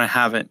have and I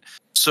haven't.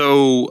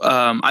 So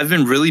I've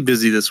been really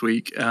busy this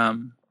week.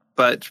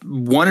 But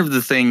one of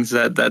the things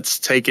that's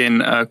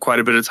taken quite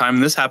a bit of time,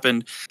 and this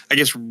happened, I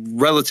guess,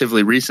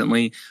 relatively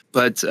recently,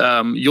 but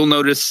you'll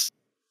notice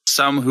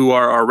some who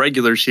are our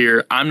regulars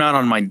here, I'm not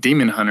on my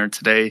Demon Hunter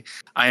today.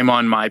 I am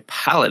on my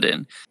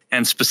Paladin.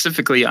 And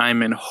specifically,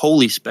 I'm in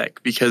Holy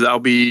Spec because I'll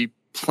be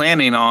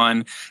planning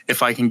on,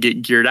 if I can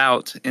get geared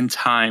out in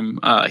time,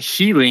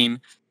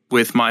 healing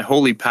with my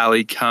Holy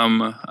Pally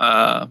come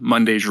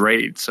Monday's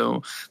raid.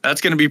 So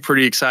that's going to be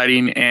pretty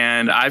exciting.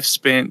 And I've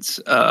spent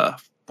a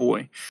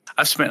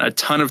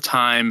ton of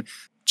time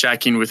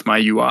jacking with my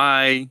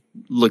UI,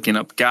 looking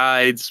up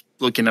guides,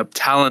 looking up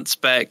talent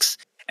specs,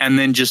 and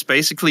then just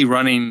basically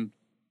running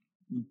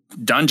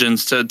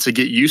dungeons to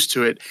get used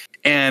to it.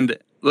 And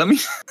let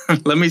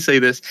me say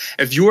this: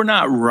 if you're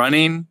not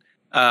running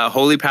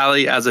Holy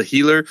Pally as a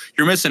healer,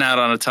 you're missing out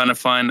on a ton of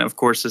fun. Of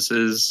course, this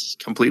is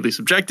completely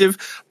subjective,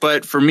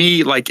 but for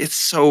me, like, it's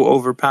so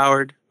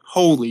overpowered.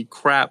 Holy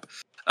crap.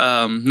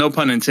 No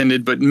pun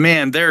intended, but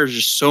man, there's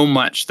just so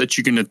much that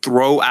you can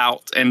throw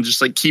out and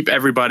just like keep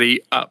everybody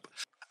up.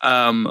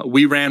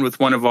 We ran with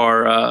one of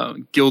our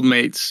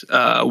guildmates,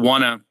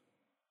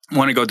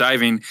 want to go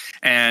diving,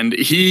 and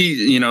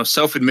he,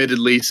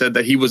 self-admittedly said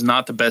that he was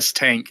not the best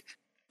tank.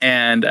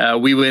 And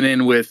we went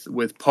in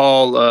with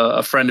Paul,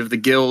 a friend of the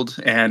guild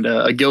and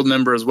a guild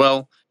member as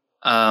well.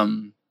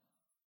 And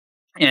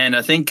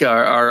I think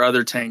our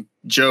other tank,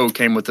 Joe,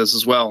 came with us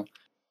as well.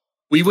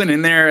 We went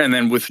in there and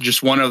then with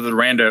just one other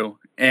rando,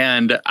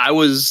 and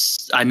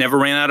I never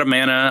ran out of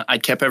mana. I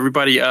kept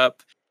everybody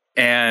up,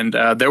 and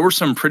there were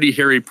some pretty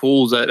hairy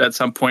pulls at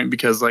some point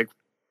because like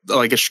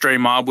a stray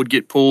mob would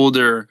get pulled,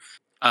 or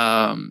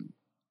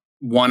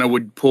one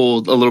would pull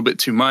a little bit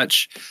too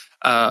much.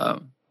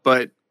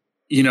 But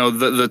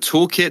the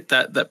toolkit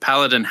that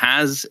Paladin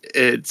has,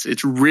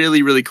 it's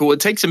really, really cool. It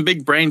takes some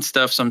big brain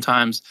stuff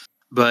sometimes,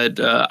 but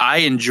I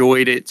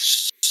enjoyed it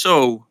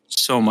so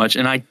much,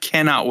 and I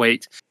cannot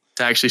wait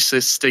to actually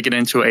stick it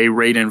into a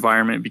raid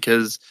environment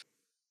because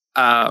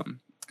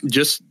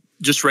just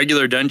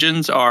regular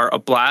dungeons are a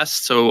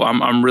blast. So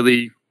I'm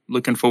really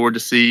looking forward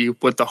to see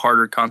what the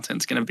harder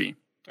content's going to be.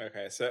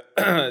 Okay, so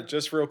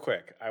just real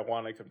quick, I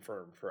want to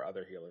confirm for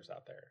other healers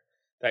out there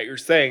that you're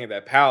saying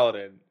that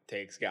Paladin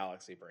takes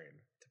Galaxy Brain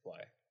to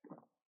play.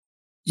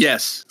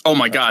 Yes. Oh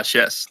my gosh,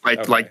 yes.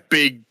 Like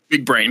big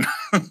brain.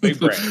 Big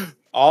brain.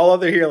 All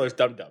other healers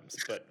dum-dums,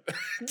 but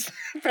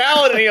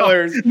Paladin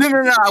healers.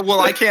 No. Well,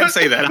 I can't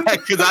say that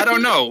because I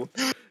don't know.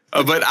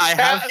 But I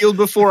have healed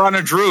before on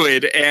a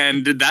druid,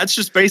 and that's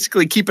just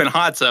basically keeping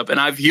hots up. And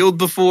I've healed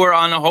before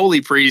on a holy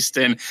priest,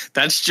 and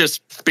that's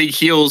just big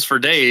heals for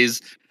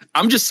days.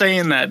 I'm just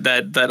saying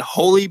that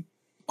holy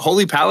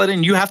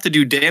paladin, you have to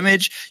do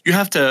damage. You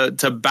have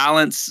to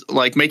balance,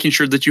 like making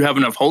sure that you have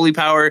enough holy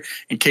power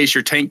in case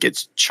your tank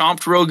gets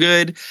chomped real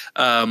good.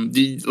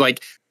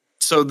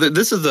 So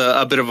this is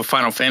a bit of a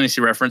Final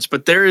Fantasy reference,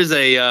 but there is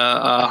a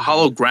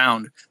hollow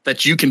ground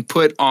that you can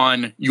put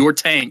on your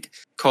tank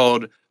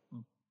called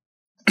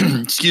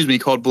excuse me,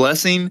 called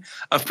Blessing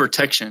of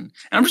Protection. And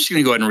I'm just going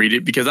to go ahead and read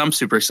it because I'm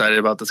super excited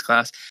about this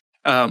class.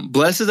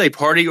 Blesses a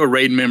party or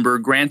raid member,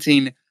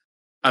 granting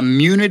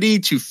immunity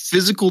to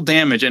physical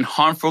damage and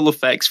harmful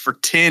effects for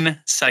 10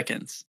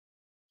 seconds.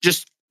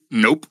 Just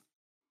nope.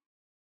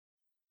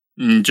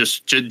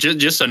 Just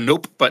a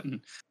nope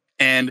button.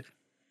 And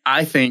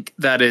I think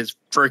that is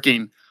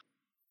freaking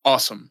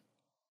awesome.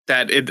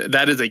 That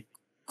is a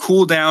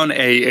cooldown,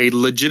 a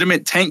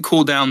legitimate tank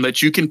cooldown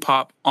that you can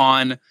pop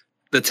on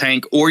the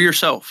tank or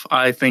yourself.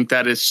 I think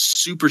that is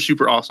super,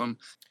 super awesome.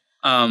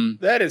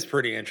 That is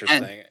pretty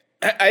interesting.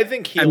 I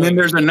think healing. And then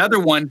there's another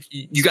one.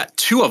 You got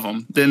 2 of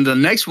them. Then the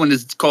next one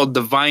is called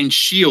Divine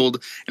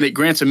Shield, and it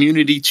grants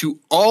immunity to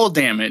all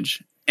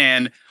damage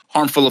and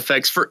harmful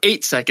effects for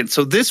 8 seconds.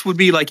 So this would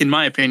be, like, in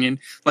my opinion,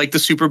 like the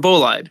Super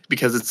Bolide,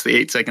 because it's the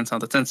 8 seconds, not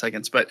the 10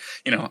 seconds. But,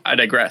 I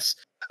digress.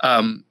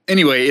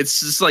 Anyway, it's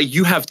just like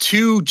you have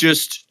 2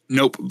 just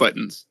nope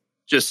buttons.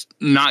 Just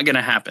not going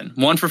to happen.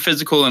 One for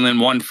physical and then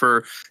one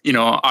for,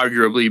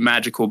 arguably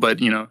magical, but,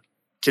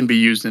 can be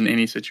used in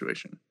any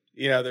situation.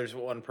 There's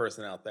one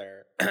person out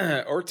there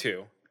or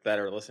 2 that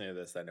are listening to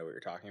this that know what you're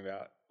talking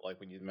about. Like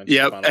when you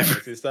mentioned Final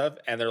Fantasy stuff,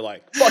 and they're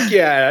like, "Fuck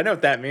yeah, I know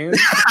what that means."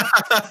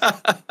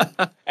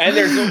 and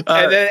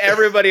then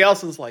everybody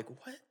else is like,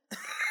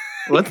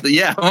 "What?"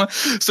 Yeah.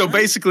 So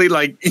basically,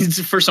 like,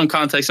 for some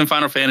context, in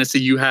Final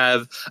Fantasy, you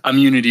have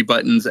immunity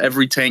buttons.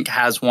 Every tank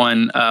has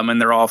one, and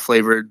they're all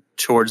flavored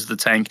towards the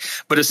tank.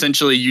 But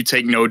essentially, you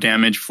take no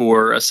damage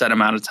for a set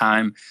amount of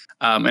time.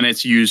 And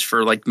it's used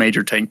for like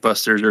major tank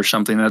busters or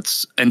something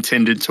that's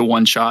intended to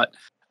one-shot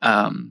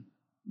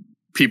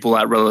people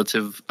at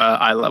relative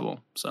eye level.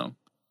 So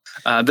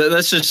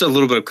that's just a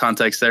little bit of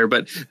context there.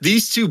 But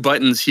these 2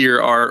 buttons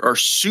here are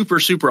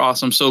super, super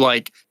awesome. So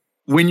like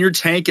when your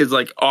tank is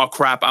like, oh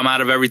crap, I'm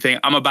out of everything,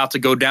 I'm about to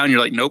go down, you're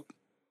like, nope,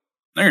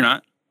 no, you're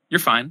not. You're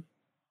fine.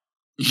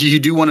 You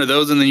do one of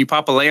those and then you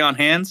pop a Lay on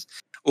Hands,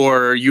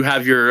 or you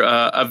have your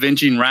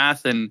Avenging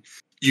Wrath, and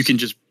you can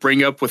just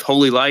bring up with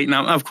Holy Light.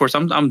 Now, of course,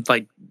 I'm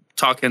like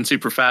talking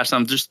super fast.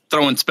 I'm just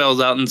throwing spells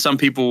out, and some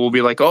people will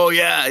be like, "Oh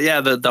yeah,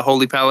 the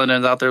Holy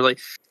Paladin's out there." Like,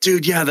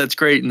 dude, yeah, that's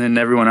great. And then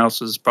everyone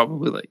else is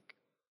probably like,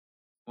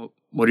 well,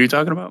 "What are you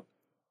talking about?"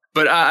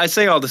 But I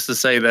say all this to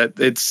say that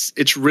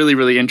it's really,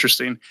 really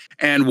interesting.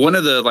 And one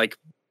of the like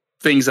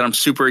things that I'm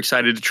super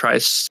excited to try,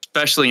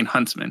 especially in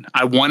Huntsman,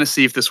 I want to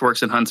see if this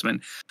works in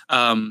Huntsman.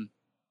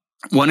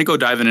 Want to go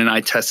dive in, and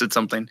I tested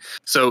something.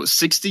 So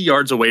 60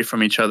 yards away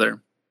from each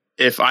other.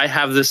 If I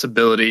have this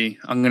ability,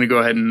 I'm going to go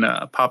ahead and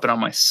pop it on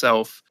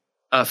myself.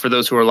 For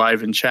those who are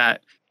live in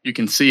chat, you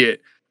can see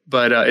it.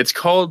 But it's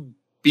called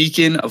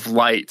Beacon of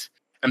Light.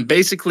 And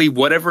basically,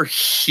 whatever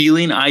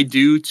healing I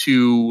do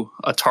to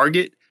a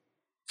target,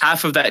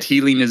 half of that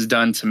healing is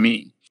done to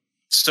me.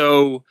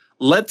 So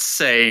let's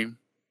say,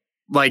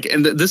 like,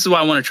 and this is why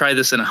I want to try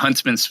this in a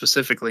Huntsman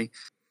specifically.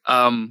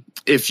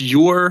 If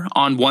you're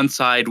on one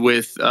side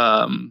with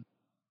the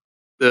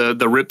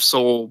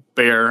Ripsoul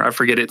bear, I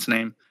forget its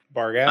name.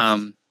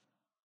 Barghast?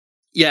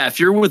 Yeah, if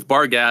you're with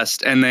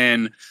Barghast and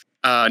then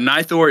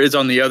Nithor is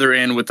on the other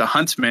end with the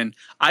Huntsman,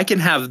 I can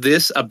have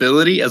this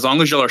ability as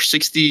long as y'all are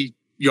 60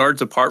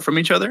 yards apart from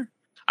each other.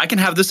 I can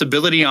have this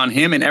ability on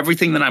him, and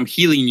everything that I'm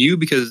healing you,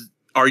 because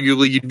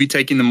arguably you'd be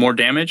taking the more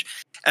damage.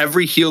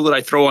 Every heal that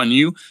I throw on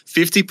you,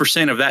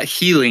 50% of that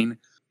healing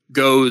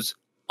goes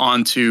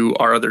onto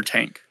our other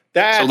tank.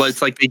 So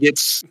it's like it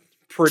gets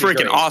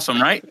freaking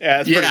awesome, right?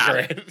 Yeah, it's pretty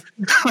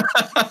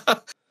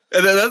great.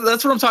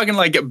 That's what I'm talking,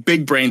 like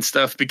big brain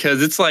stuff,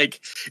 because it's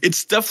like, it's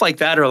stuff like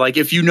that. Or like,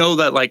 if you know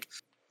that, like,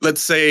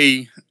 let's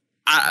say,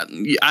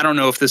 I don't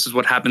know if this is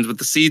what happens with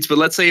the seeds, but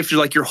let's say if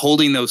you're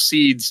holding those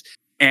seeds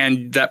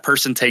and that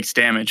person takes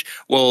damage.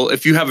 Well,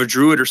 if you have a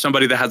druid or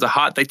somebody that has a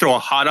hot, they throw a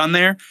hot on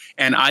there,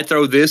 and I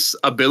throw this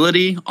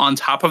ability on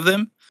top of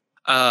them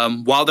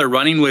while they're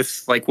running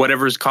with like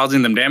whatever is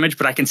causing them damage,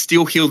 but I can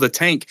still heal the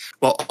tank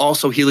while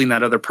also healing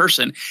that other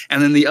person.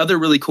 And then the other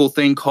really cool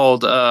thing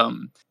called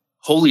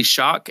Holy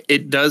Shock,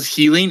 it does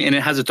healing, and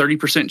it has a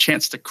 30%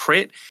 chance to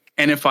crit.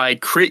 And if I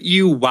crit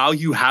you while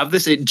you have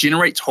this, it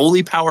generates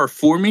holy power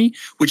for me,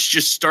 which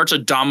just starts a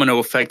domino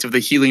effect of the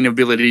healing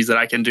abilities that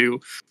I can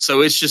do.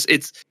 So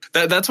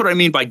that's what I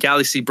mean by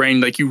Galaxy Brain.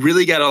 Like, you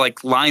really got to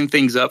like line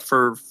things up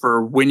for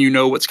when you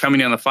know what's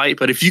coming in the fight.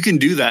 But if you can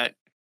do that,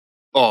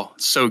 oh,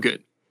 so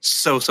good.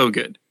 So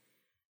good.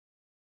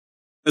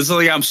 It's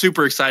like, I'm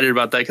super excited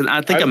about that, because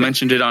I think I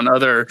mentioned it on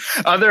other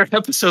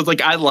episodes.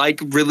 Like, I like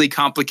really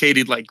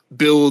complicated like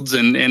builds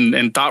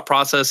and thought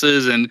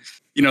processes, and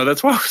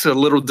that's why I was a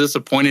little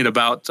disappointed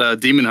about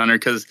Demon Hunter,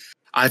 because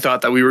I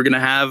thought that we were gonna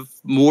have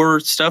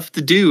more stuff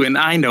to do. And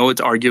I know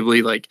it's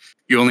arguably like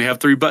you only have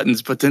 3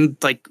 buttons, but then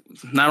like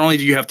not only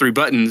do you have 3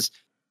 buttons,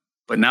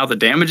 but now the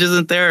damage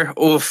isn't there.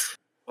 Oof.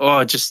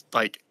 Oh, just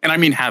like, and I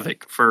mean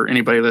Havoc for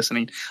anybody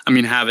listening. I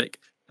mean Havoc.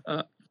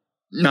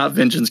 Not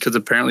Vengeance, because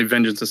apparently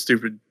Vengeance is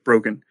stupid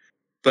broken.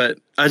 But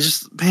I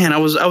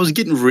was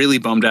getting really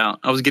bummed out.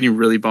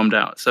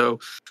 So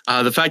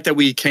the fact that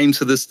we came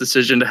to this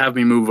decision to have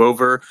me move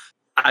over,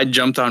 I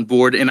jumped on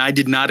board, and I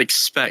did not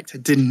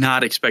expect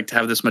to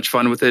have this much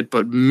fun with it.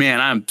 But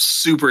man, I'm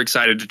super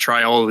excited to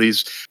try all of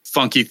these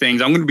funky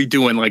things. I'm going to be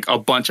doing like a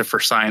bunch of For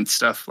Science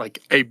stuff, like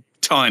a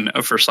ton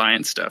of For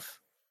Science stuff.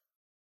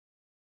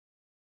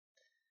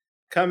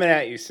 Coming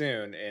at you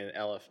soon in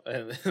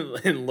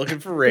and looking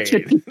for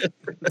raid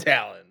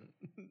Talon.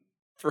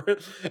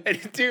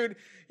 And dude,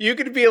 you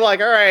could be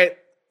like, all right,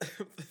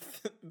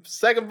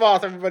 second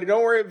boss, everybody.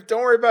 Don't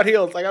worry about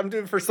heals. Like I'm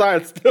doing For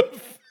Science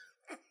stuff.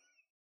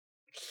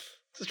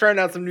 Just trying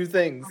out some new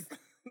things.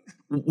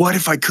 What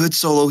if I could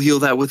solo heal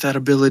that with that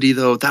ability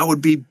though? That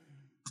would be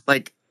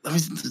like, let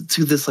me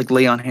do this like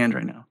lay on hand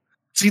right now.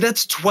 See,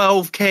 that's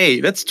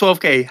 12K. That's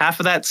 12K. Half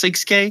of that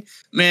 6K,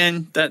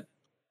 man.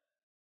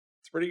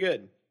 It's pretty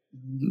good.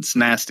 It's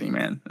nasty,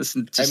 man. I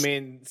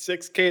mean,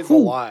 6K is a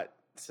lot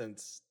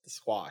since the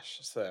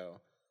squash.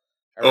 So,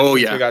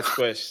 we got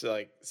squished.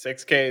 Like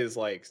 6K is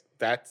like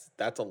that's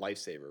a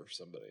lifesaver for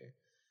somebody.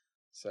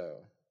 So,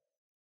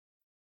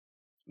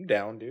 I'm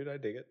down, dude. I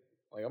dig it.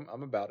 Like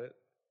I'm about it.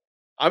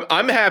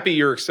 I'm happy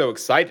you're so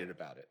excited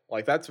about it.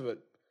 Like that's what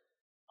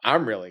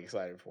I'm really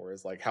excited for.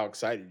 Is like how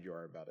excited you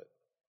are about it.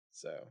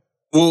 So,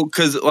 well,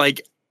 because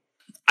like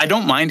I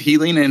don't mind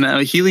healing, and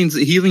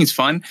healing's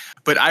fun,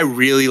 but I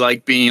really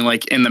like being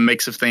like in the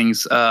mix of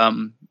things.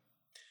 In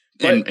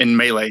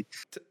melee.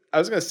 I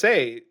was gonna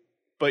say,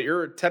 but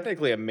you're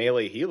technically a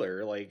melee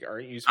healer. Like,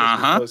 aren't you supposed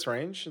to be close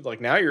range?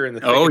 Like now you're in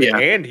the thick of it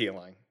and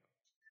healing.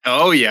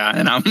 Oh yeah,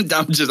 and I'm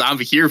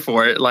here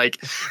for it. Like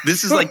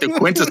this is like the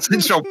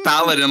quintessential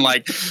paladin.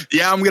 Like,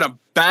 yeah, I'm gonna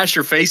bash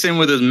your face in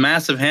with his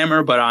massive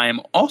hammer, but I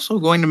am also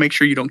going to make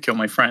sure you don't kill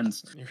my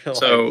friends.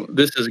 So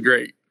this is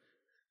great.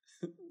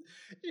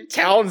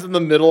 Talon's in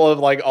the middle of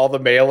like all the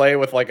melee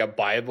with like a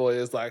Bible.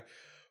 Is like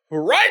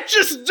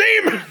righteous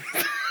demon.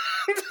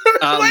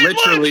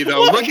 Literally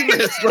though, look at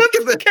this. Look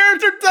at the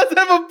character does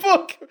have a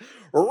book.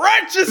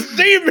 Righteous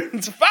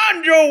demons,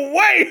 find your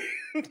way.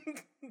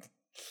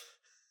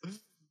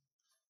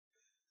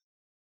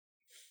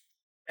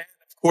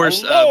 Of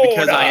course,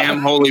 because I am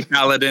Holy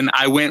Paladin,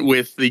 I went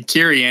with the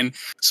Kyrian.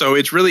 So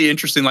it's really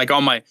interesting. Like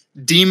on my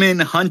Demon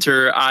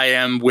Hunter, I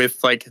am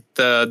with like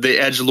the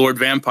Edgelord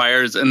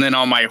vampires, and then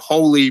on my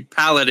Holy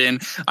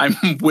Paladin, I'm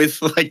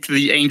with like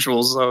the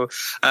angels. So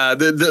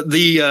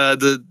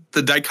the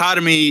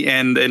dichotomy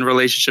and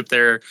relationship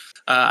there,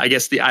 I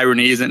guess the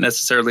irony isn't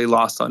necessarily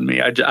lost on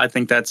me. I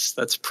think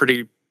that's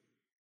pretty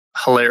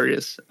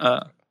hilarious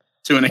to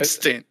an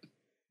extent.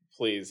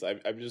 Please,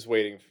 I'm just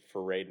waiting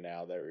for raid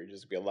now that we're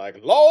just be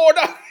like, Lord,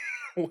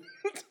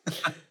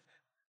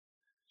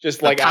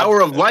 just like the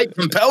power of light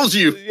compels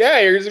you.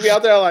 Yeah, you're just gonna be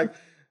out there like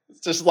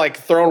just like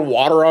throwing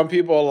water on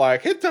people,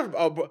 like hit the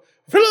feel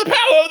the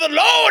power of the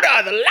Lord,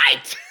 the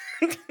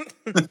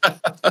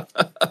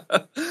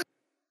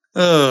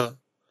light.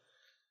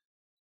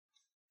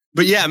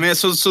 But yeah, man.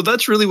 So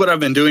that's really what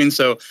I've been doing.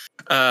 So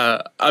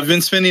I've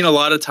been spending a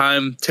lot of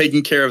time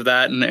taking care of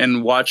that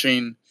and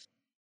watching.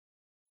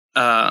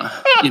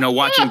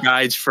 Watching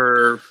guides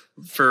for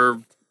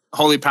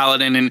Holy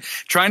Paladin and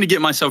trying to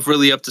get myself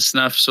really up to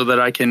snuff so that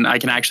I can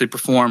actually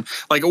perform.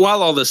 Like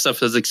while all this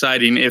stuff is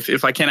exciting,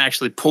 if I can't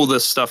actually pull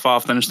this stuff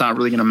off, then it's not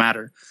really going to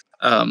matter.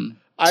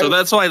 So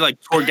that's why like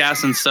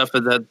Torghast and stuff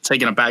is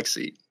taking a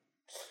backseat.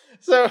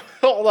 So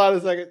hold on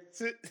a second.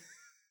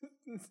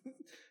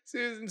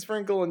 Susan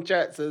Sprinkle in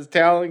chat says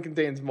Talon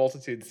contains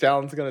multitudes.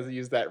 Talon's going to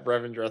use that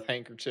Revendreth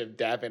handkerchief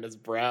dabbing his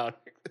brow,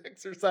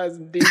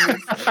 exercising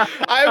demons.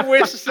 I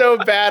wish so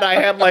bad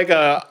I had like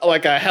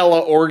a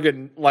hella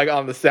organ like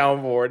on the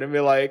soundboard and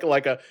be like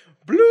a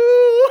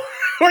blue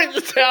or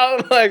the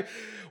Talon like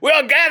we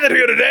all gathered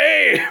here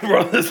today,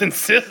 brothers and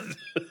sisters.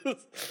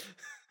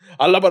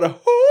 I love it.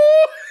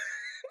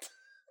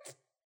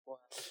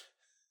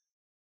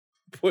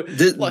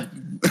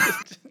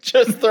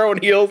 Just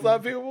throwing heels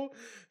on people.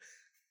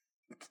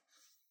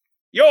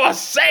 You're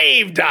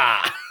saved!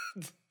 I'm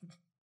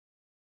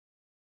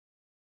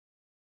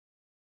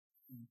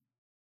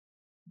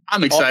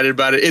excited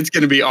about it. It's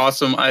going to be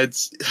awesome. Dude,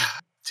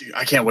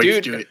 I can't wait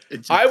to do it.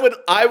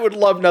 I would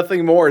love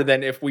nothing more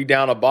than if we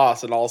down a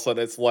boss and all of a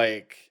sudden it's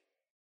like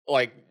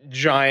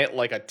giant,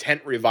 like a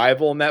tent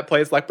revival in that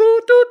place. Like,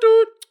 doot, doot,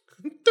 doot,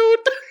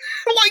 doot.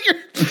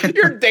 Like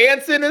you're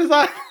dancing is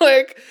like,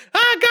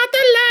 I got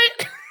the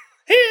light.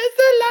 Here's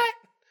the light.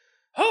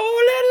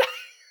 Holy light.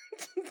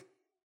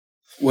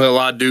 Well,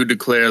 I do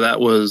declare that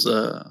was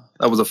a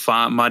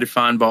mighty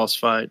fine boss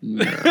fight. And,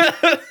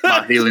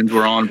 my healings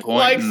were on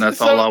point, and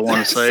that's all I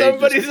want to say.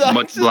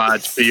 Much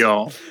obliged to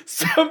y'all.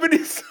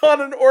 Somebody's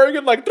on an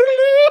organ like.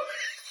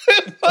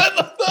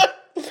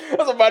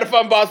 That's a mighty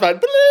fine boss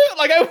fight.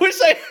 Like I wish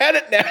I had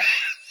it now.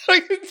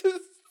 Like it's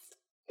just.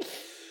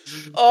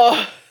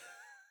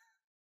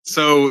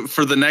 So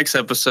for the next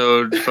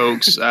episode,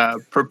 folks,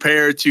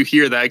 prepare to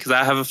hear that because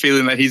I have a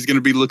feeling that he's going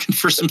to be looking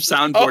for some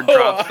soundboard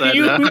drops that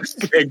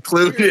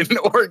include an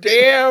organ.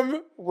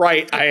 Damn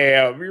right I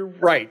am. You're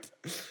right.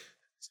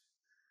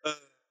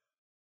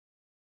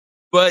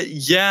 But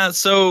yeah,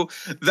 so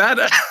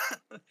that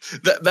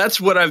That's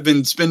what I've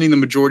been spending the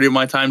majority of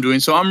my time doing.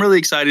 So I'm really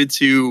excited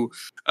to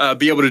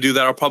be able to do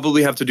that. I'll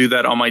probably have to do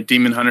that on my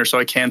Demon Hunter so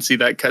I can see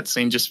that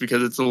cutscene just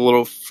because it's a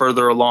little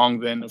further along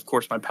than, of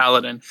course, my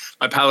Paladin.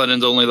 My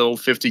Paladin's only level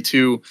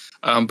 52,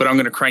 but I'm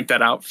going to crank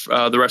that out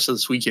the rest of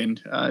this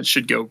weekend. It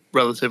should go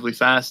relatively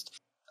fast.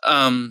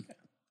 And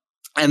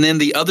then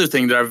the other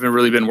thing that I've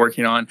really been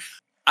working on,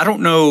 I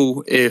don't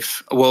know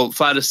if, well,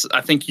 Flatus,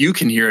 I think you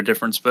can hear a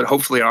difference, but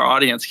hopefully our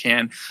audience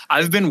can.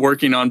 I've been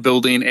working on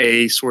building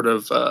a sort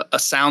of a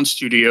sound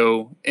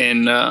studio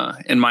in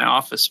my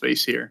office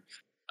space here,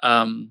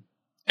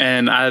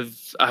 and I've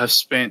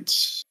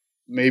spent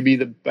maybe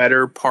the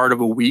better part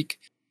of a week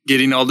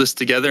getting all this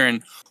together,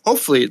 and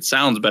hopefully it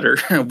sounds better.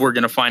 We're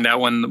gonna find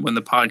out when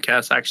the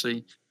podcast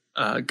actually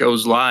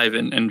goes live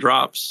and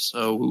drops,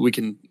 so we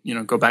can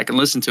go back and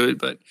listen to it,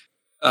 but.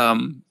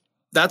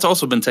 That's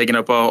also been taking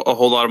up a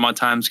whole lot of my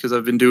times because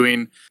I've been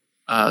doing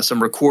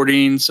some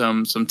recording,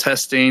 some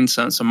testing,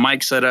 some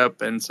mic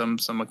setup, and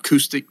some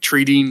acoustic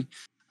treating,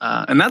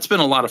 and that's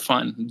been a lot of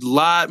fun. A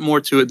lot more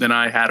to it than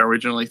I had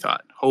originally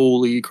thought.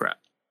 Holy crap!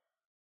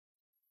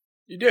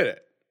 You did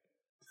it.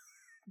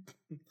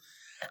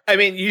 I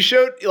mean, you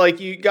showed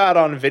you got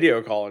on a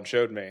video call and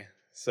showed me,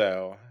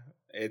 so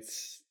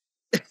it's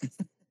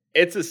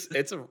a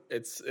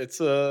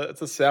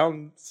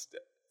sound.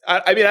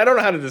 I mean, I don't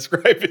know how to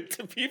describe it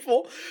to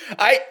people.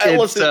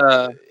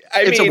 Listen.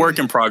 It's a work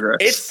in progress.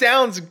 It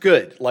sounds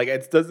good.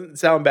 It doesn't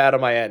sound bad on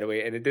my end,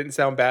 and it didn't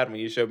sound bad when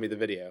you showed me the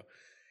video.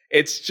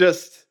 It's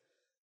just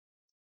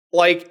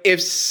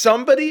if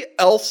somebody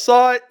else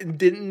saw it and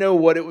didn't know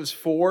what it was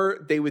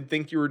for, they would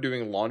think you were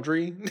doing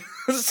laundry.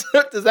 Does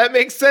that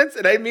make sense?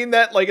 And I mean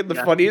that in the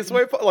funniest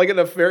way, in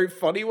a very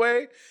funny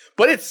way.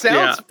 But it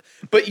sounds.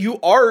 Yeah. But you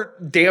are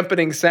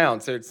dampening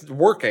sound, so it's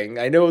working.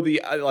 I know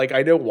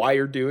I know why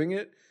you're doing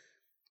it.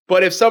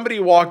 But if somebody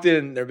walked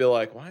in, they'd be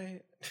like, "Why?"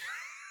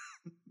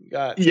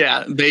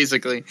 Yeah,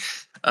 basically.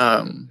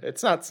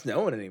 It's not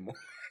snowing anymore.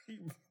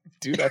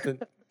 do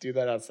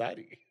that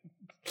outside.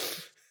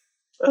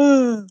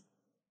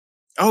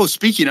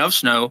 Speaking of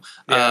snow,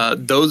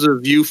 those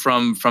of you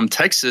from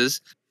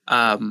Texas,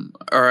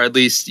 or at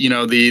least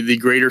the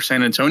greater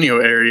San Antonio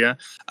area,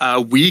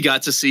 we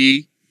got to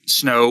see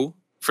snow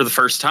for the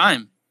first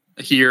time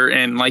here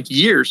in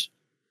years.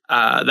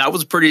 That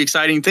was a pretty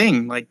exciting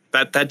thing.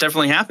 That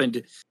definitely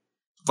happened.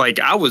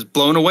 I was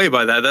blown away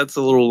by that. That's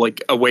a little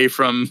away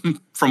from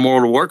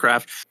World of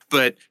Warcraft,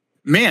 but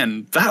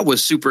man, that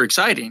was super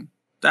exciting.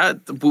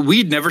 That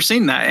we'd never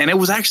seen that, and it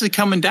was actually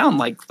coming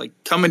down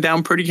coming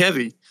down pretty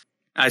heavy.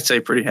 I say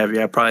pretty heavy.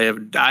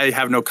 I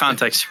have no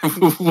context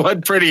of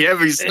what pretty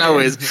heavy snow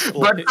is,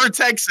 but for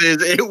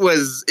Texas,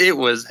 it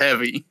was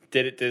heavy.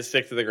 Did it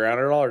stick to the ground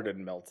at all, or did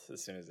it melt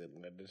as soon as it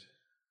landed?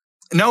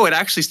 No, it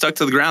actually stuck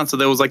to the ground. So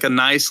there was a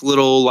nice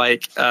little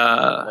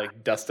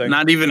dusting.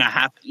 Not even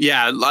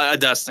a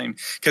dusting,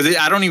 because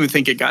I don't even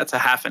think it got to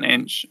half an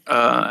inch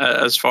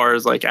as far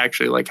as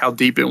actually how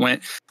deep it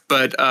went.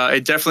 But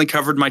it definitely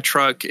covered my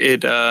truck.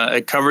 It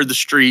covered the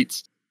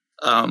streets.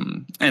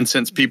 And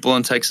since people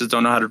in Texas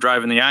don't know how to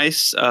drive in the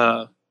ice,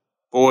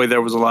 boy,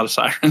 there was a lot of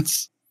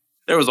sirens.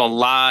 There was a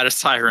lot of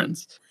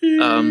sirens.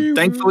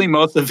 Thankfully,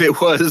 most of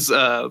it was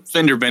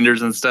fender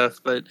benders and stuff.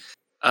 But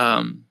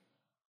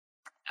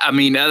I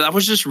mean, that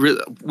was just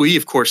really. We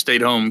of course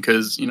stayed home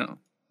because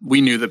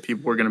we knew that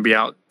people were going to be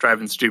out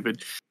driving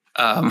stupid.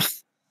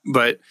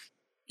 But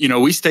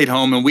we stayed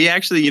home, and we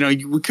actually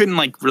we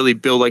couldn't really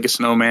build a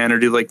snowman or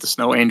do the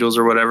snow angels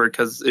or whatever,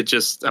 because it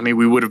just we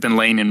would have been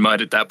laying in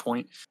mud at that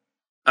point.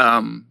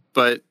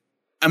 But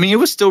I mean, it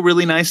was still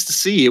really nice to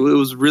see. It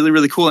was really,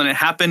 really cool. And it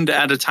happened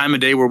at a time of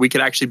day where we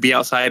could actually be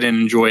outside and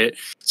enjoy it.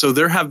 So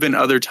there have been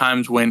other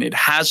times when it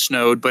has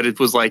snowed, but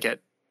it was at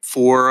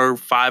 4 or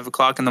 5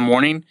 o'clock in the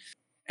morning,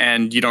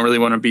 and you don't really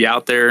want to be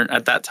out there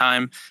at that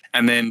time.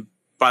 And then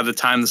by the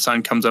time the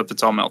sun comes up,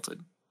 it's all melted.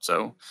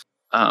 So,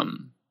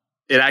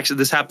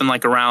 this happened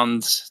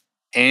around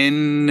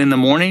 10 in the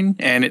morning,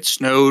 and it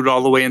snowed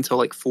all the way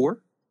until 4.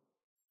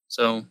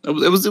 So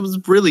it was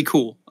really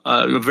cool.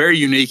 A very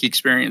unique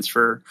experience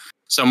for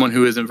someone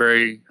who isn't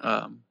very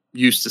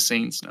used to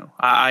seeing snow.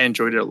 I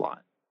enjoyed it a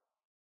lot.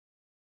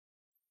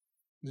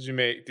 Did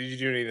you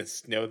do any of the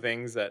snow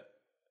things that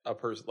a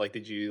person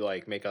did you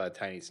make a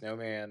tiny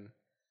snowman?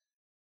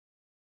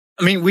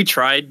 I mean, we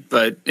tried,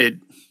 but it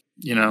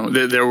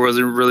there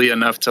wasn't really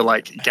enough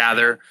to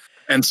gather.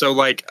 And so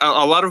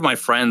a lot of my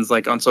friends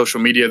on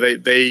social media,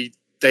 they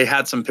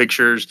had some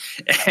pictures,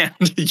 and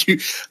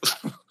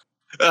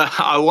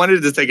I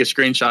wanted to take a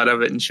screenshot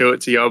of it and show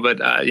it to y'all,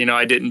 but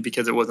I didn't,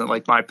 because it wasn't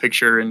my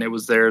picture, and it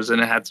was theirs,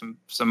 and it had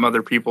some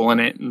other people in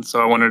it, and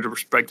so I wanted to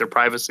respect their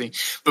privacy.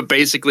 But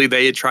basically,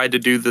 they had tried to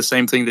do the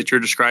same thing that you're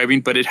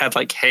describing, but it had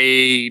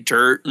hay,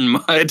 dirt, and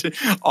mud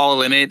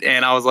all in it,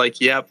 and I was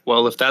like, "Yep,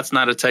 well, if that's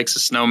not a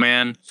Texas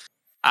snowman,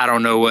 I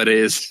don't know what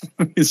is."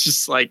 It's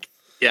just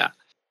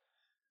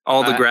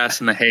all the grass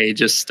and the hay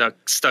just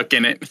stuck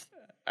in it.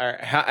 All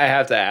right, I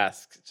have to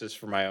ask, just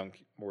for my own,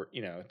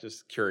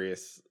 just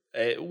curious.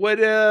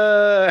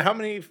 How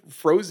many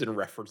Frozen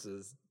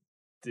references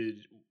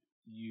did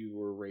you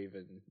or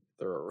Raven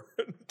throw?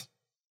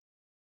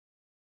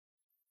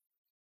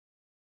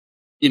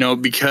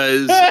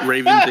 Because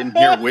Raven's in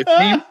here with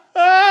me,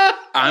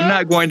 I'm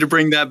not going to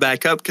bring that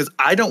back up because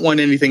I don't want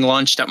anything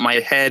launched at my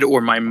head or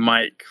my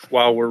mic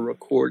while we're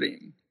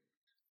recording.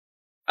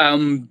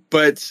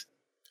 But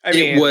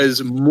it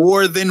was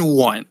more than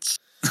once.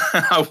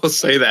 I will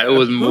say that it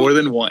was more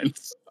than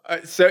once. All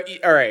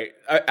right,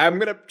 I'm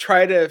gonna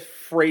try to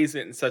phrase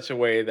it in such a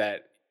way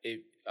that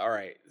it. All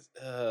right.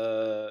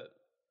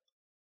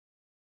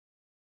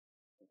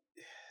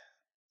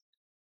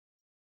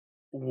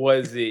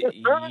 Was it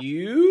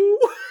you,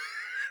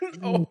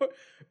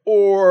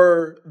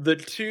 or the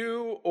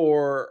two,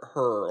 or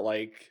her?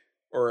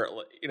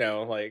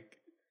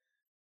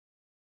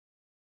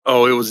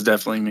 Oh, it was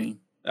definitely me.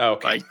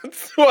 Okay,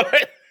 that's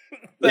what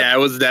yeah, it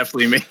was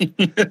definitely me.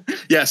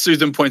 Yeah,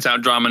 Susan points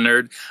out drama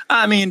nerd.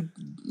 I mean,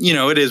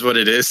 it is what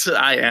it is.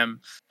 I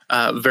am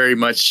very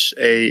much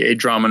a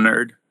drama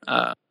nerd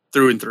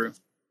through and through.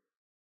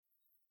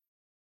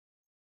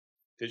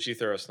 Did she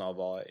throw a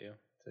snowball at you?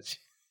 Did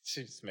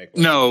she just make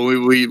one? No,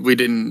 we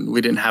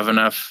didn't have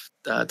enough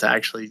to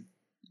actually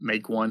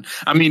make one.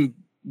 I mean,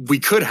 we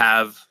could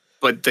have,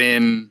 but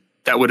then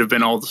that would have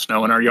been all the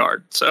snow in our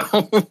yard. So,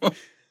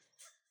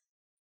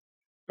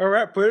 all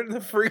right, put it in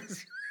the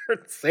freezer.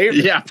 Save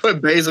it. Yeah,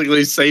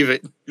 basically save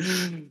it.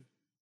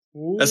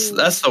 Ooh.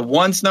 That's the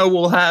one snow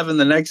we'll have in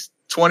the next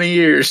 20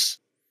 years.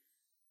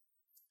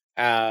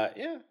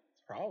 Yeah,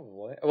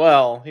 probably.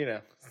 Well,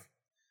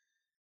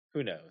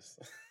 who knows?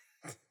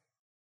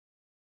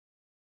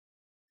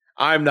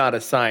 I'm not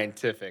a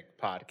scientific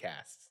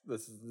podcast.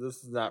 This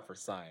is not for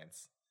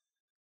science.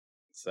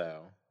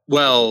 So,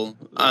 well,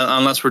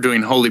 unless we're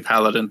doing holy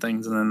paladin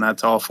things, and then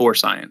that's all for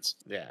science.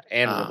 Yeah,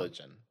 and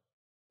religion,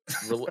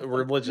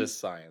 religious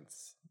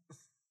science.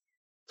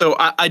 So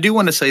I do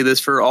want to say this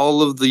for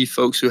all of the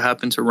folks who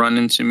happen to run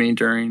into me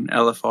during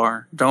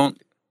LFR.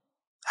 Don't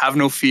have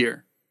no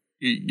fear.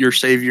 Your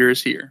savior is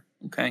here.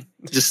 Okay,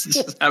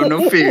 just have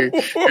no fear.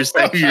 Your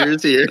savior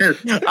is here.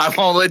 I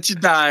won't let you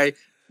die.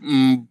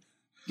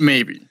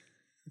 Maybe.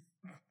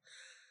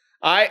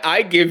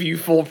 I give you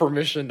full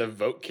permission to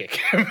vote kick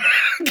him.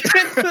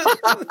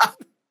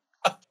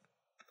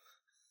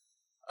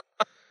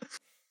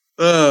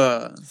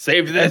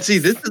 Save this. And see,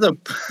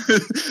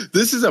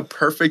 this is a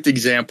perfect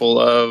example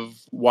of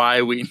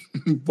why we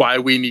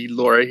need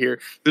Laura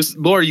here.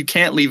 Laura, you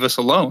can't leave us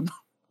alone.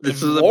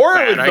 This is a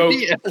bad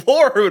idea.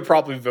 Laura would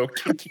probably vote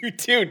kick you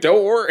too.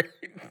 Don't worry.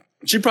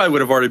 She probably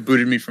would have already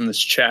booted me from this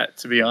chat,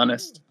 to be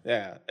honest.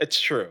 Yeah,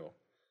 it's true.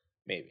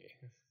 Maybe.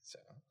 So,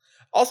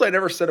 also, I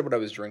never said what I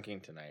was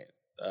drinking tonight.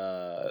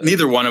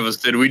 Neither one of us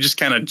did. We just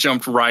kind of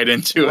jumped right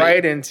into it.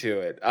 Right into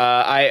it.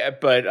 I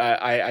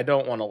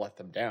don't want to let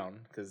them down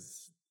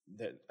because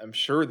I'm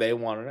sure they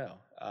want to know.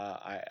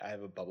 I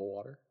have a bubble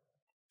water.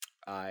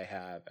 I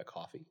have a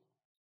coffee.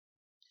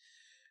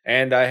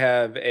 And I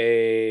have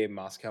a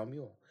Moscow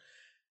Mule.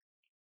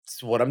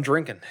 It's what I'm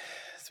drinking.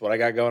 It's what I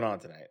got going on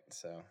tonight.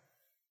 So.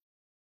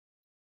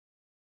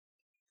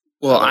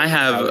 Well,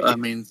 I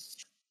mean,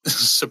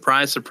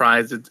 surprise,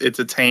 surprise. It's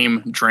a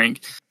tame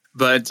drink.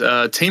 But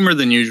tamer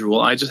than usual.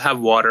 I just have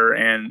water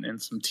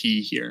and some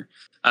tea here,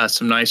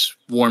 some nice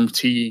warm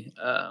tea,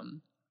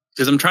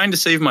 because I'm trying to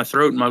save my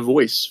throat and my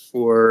voice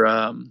for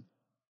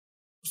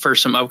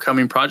some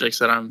upcoming projects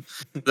that I'm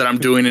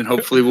doing, and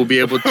hopefully we'll be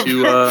able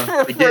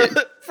to get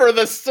for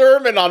the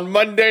sermon on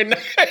Monday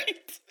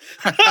night.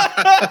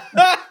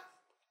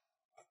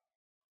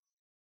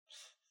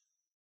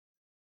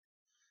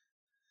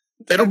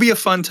 It'll be a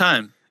fun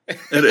time.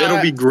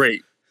 It'll be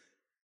great.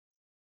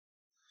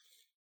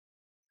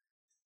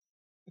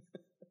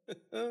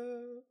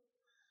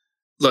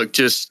 Look,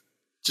 just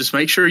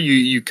make sure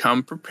you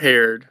come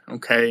prepared,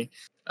 okay?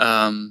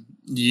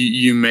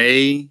 You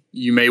may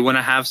want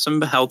to have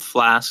some health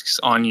flasks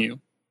on you.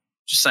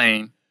 Just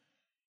saying.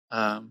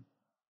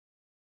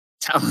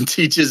 Talent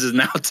teaches is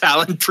now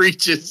talent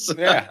preaches.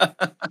 Yeah.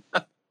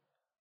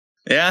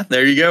 Yeah,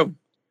 there you go.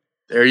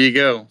 There you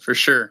go, for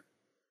sure.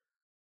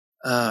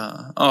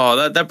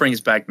 That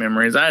brings back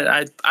memories.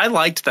 I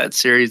liked that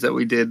series that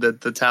we did,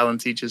 the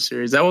Talent Teaches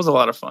series. That was a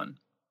lot of fun.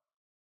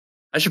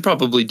 I should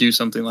probably do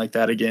something like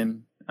that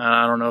again.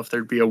 I don't know if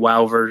there'd be a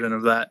WoW version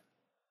of that.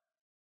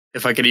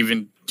 If I could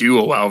even do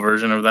a WoW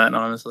version of that,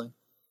 honestly.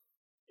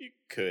 You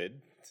could,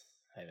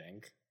 I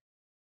think.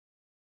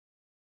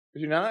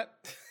 Could you not?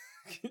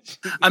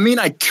 I mean,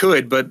 I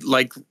could, but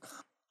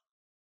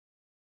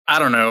I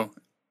don't know.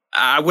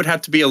 I would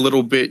have to be a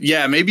little bit,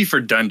 maybe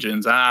for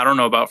dungeons. I don't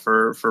know about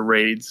for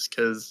raids,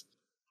 because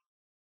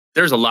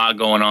there's a lot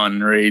going on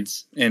in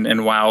raids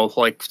and WoW,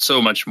 so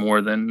much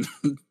more than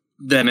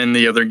in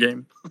the other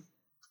game.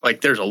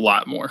 There's a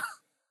lot more.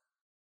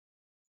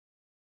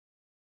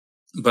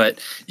 But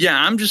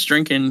yeah, I'm just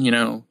drinking,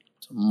 some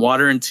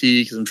water and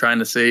tea because I'm trying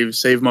to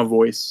save my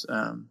voice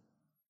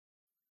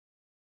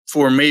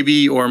for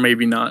maybe or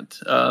maybe not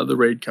the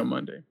raid come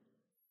Monday.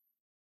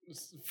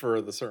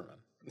 For the sermon.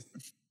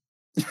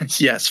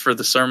 Yes, for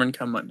the sermon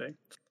come Monday.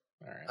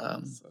 All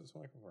right.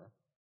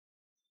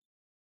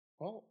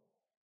 Well,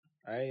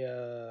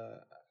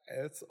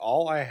 that's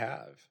all I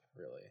have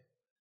really.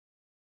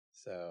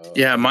 So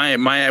Yeah,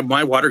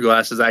 my water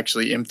glass is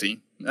actually empty.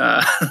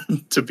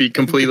 To be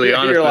completely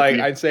honest, you're with like,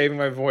 you. I'm saving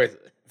my voice.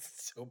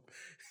 So,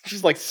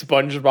 just like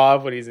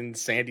SpongeBob when he's in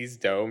Sandy's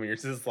dome, and you're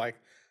just like,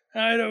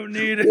 I don't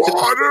need it.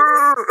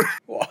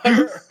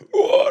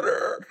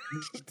 Water.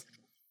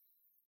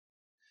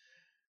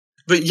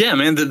 But yeah,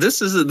 man, this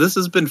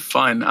has been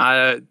fun.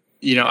 I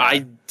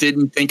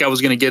didn't think I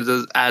was going to get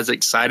as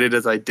excited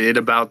as I did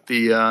about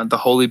the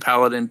Holy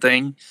Paladin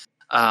thing.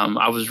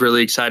 I was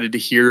really excited to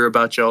hear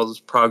about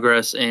y'all's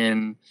progress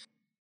in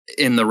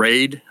the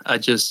raid.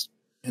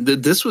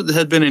 This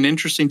had been an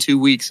interesting 2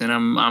 weeks, and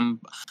I'm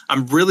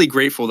really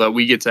grateful that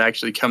we get to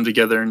actually come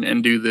together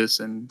and do this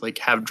and like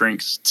have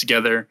drinks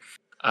together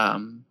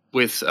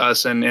with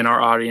us and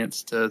our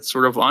audience to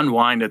sort of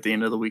unwind at the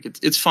end of the week.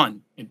 It's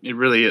fun. It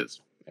really is.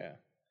 Yeah,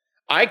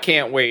 I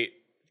can't wait.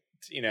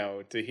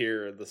 To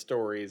hear the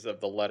stories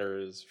of the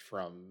letters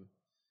from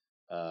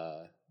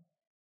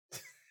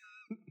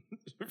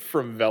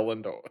from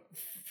Velandor,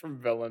 from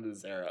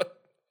Velandazera,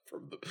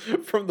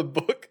 from the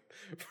book,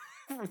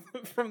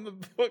 from the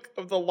book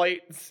of the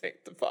light and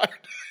sanctified,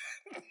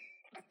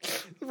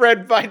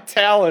 read by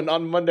Talon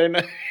on Monday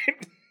night.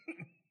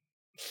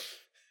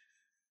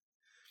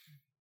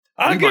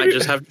 I might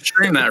just have to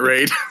stream that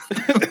raid.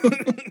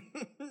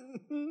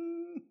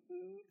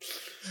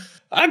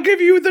 I'll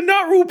give you the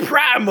Naru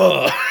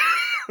Primer.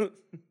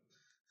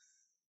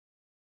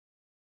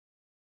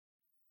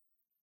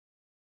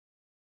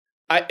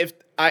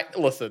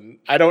 Listen,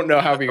 I don't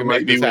know how we can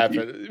make this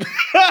happen.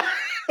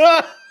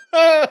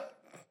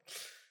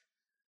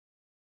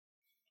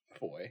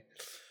 Boy.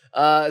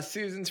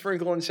 Susan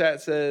Sprinkle in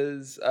chat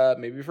says,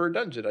 maybe for a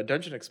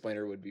dungeon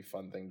explainer would be a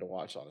fun thing to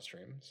watch on a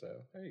stream. So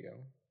there you go.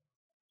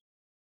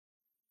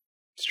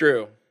 It's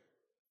true.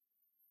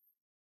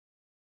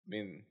 I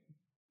mean,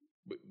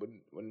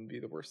 wouldn't be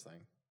the worst thing.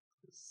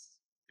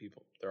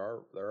 People, there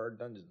are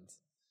dungeons,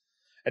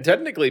 and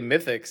technically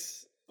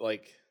mythics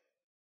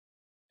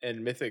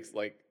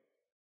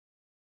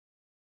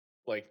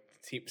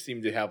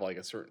seem to have like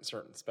a certain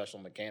special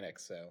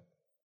mechanics. So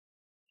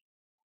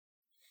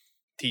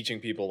teaching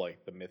people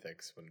like the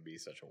mythics wouldn't be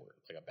such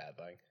a bad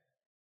thing.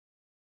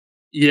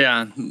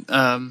 Yeah,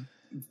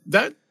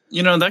 that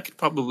could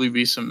probably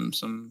be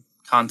some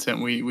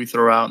content we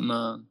throw out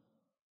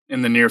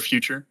in the near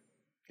future.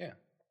 Yeah.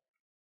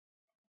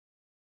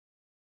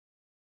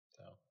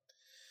 So,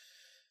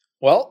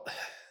 well,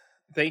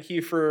 thank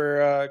you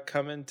for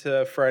coming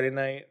to Friday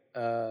night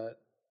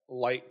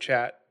light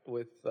chat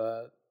with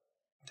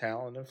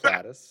Talon and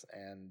Flatus,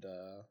 and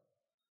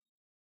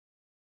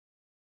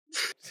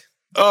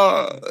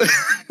I'm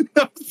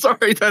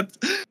sorry,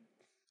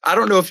 I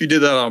don't know if you did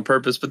that on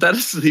purpose, but that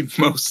is the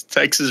most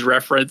Texas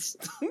reference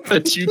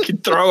that you can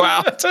throw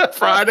out.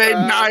 Friday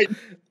night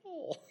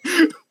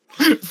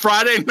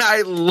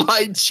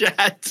light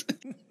chat.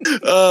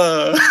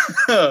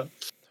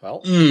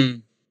 Well,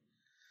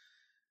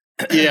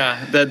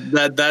 yeah,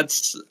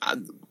 that's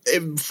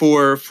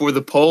for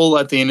the poll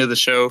at the end of the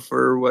show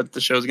for what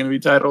the show is going to be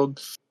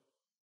titled.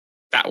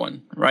 That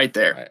one right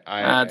there.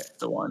 That's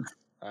the one.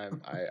 I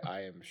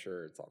am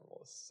sure it's on the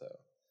list. So,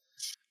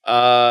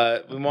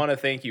 we want to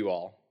thank you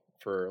all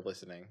for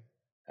listening,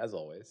 as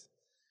always.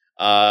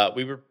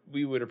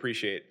 We would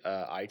appreciate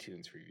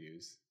iTunes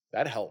reviews.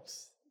 That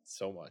helps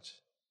so much.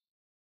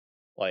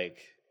 Like,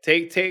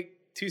 take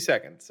 2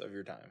 seconds of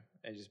your time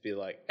and just be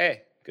like,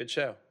 "Hey, good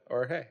show,"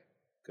 or "Hey,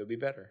 could be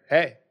better."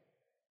 Hey,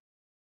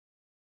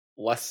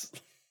 less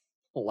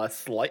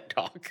light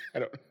talk. I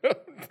don't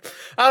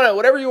know.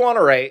 Whatever you want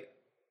to write,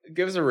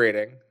 give us a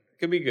rating.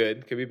 Could be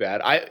good, could be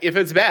bad. If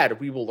it's bad,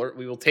 we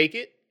will take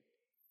it.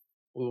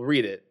 We will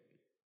read it.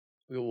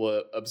 We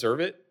will observe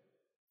it.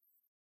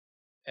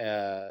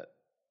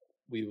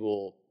 We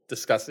will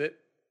discuss it.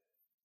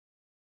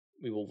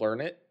 We will learn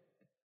it,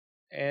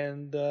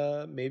 and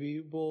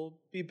maybe we'll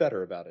be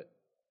better about it.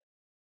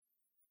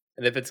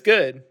 And if it's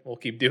good, we'll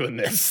keep doing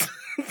this.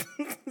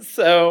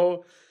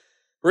 So,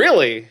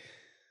 really,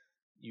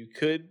 you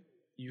could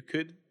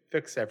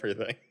fix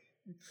everything,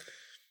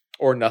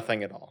 or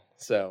nothing at all.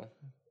 So.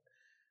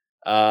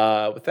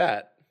 With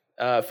that,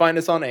 find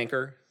us on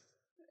Anchor,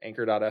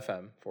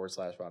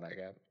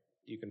 anchor.fm/Vodcast.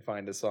 You can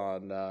find us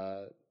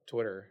on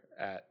Twitter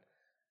at,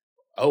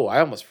 I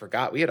almost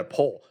forgot. We had a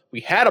poll.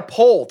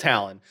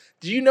 Talon.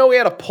 Did you know we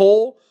had a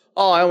poll?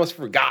 Oh, I almost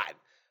forgot.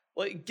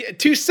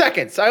 2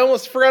 seconds. I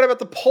almost forgot about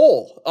the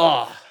poll.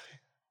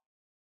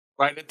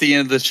 Right at the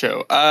end of the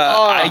show.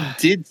 I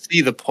did see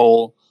the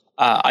poll.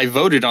 I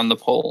voted on the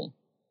poll.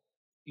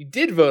 You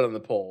did vote on the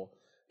poll.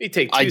 You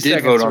take 2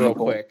 seconds real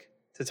quick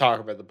to talk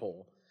about the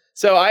poll.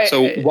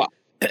 What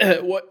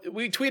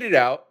we tweeted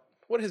out,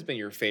 what has been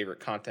your favorite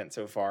content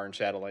so far in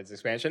Shadowlands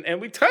expansion? And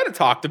we kind of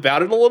talked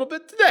about it a little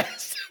bit today.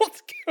 So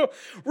let's go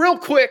real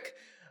quick.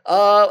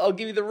 I'll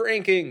give you the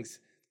rankings.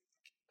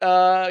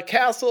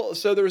 Castle.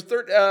 So there was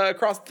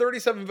across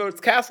 37 votes.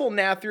 Castle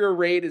Nathria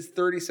raid is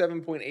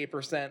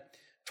 37.8%.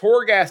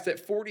 Torghast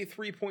at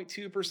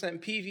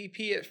 43.2%,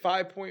 PvP at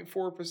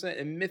 5.4%,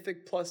 and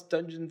Mythic Plus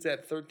Dungeons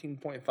at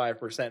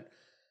 13.5%,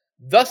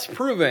 thus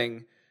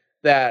proving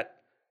that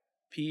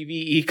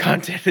PvE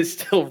content is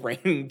still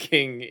reigning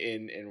king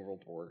in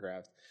World of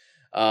Warcraft,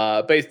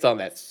 based on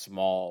that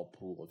small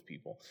pool of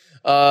people.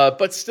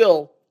 But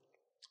still,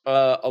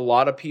 a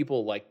lot of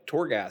people like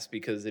Torghast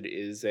because it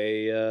is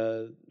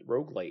a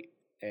roguelite,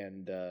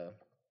 and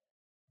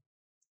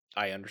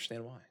I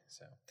understand why.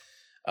 So,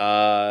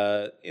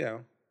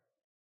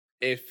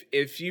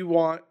 if you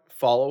want,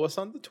 follow us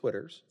on the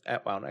Twitters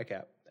at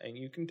WoWNightCap, and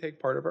you can take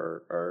part of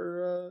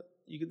our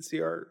you can see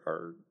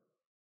our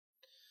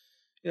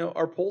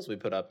polls we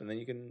put up, and then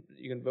you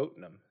can vote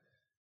in them,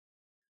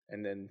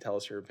 and then tell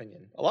us your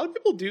opinion. A lot of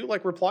people do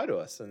reply to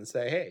us and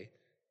say, "Hey,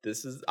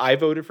 I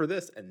voted for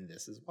this, and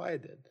this is why I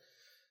did."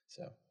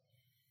 So,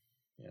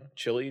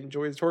 Chili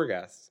enjoys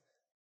Torghast.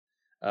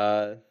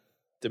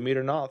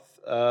 Demeter Noth,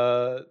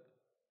 Torghast.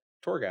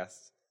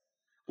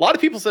 A lot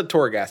of people said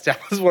Torghast. That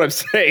was what I'm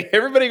saying.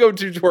 Everybody go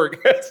to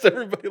Torghast.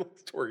 Everybody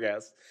likes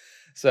Torghast.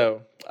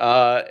 So,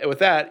 with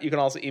that, you can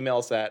also email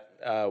us at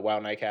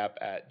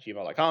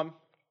wownightcap@gmail.com.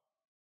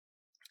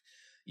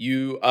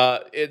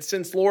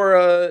 Since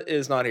Laura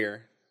is not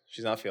here,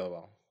 she's not feeling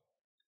well.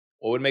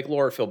 What would make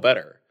Laura feel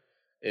better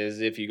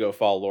is if you go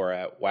follow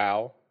Laura at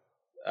wow,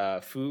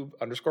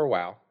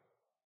 Foob_wow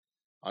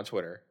on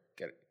Twitter.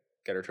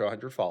 Get her to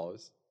 100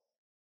 follows.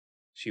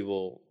 She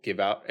will give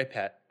out a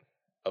pet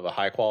of a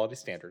high quality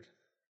standard,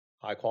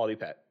 high quality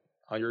pet.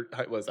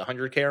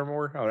 100K or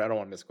more? I don't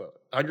want to misquote.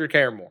 100K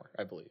or more,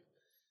 I believe.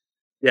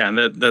 Yeah,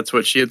 and that's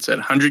what she had said.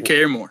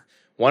 100K or more.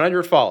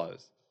 100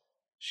 follows.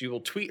 She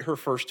will tweet her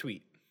first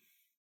tweet.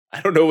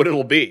 I don't know what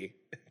it'll be.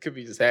 It could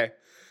be just, hey.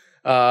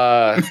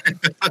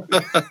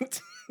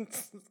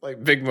 It's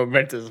like big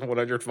momentous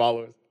 100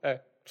 followers. Hey.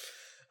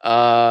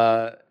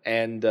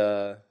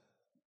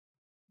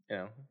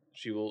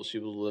 She will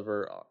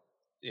deliver,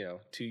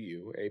 to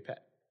you a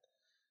pet.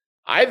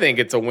 I think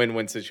it's a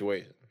win-win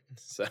situation.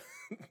 So,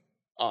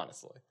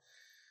 honestly.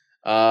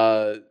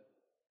 And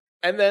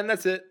then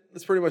that's it.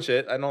 That's pretty much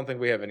it. I don't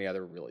think we have any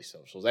other really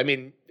socials. I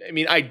mean,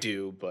 I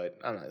do, but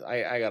I don't know.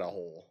 I got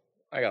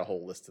a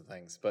whole list of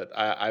things. But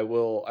I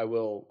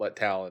will let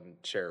Talon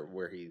share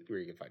where you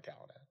can find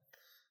Talon at.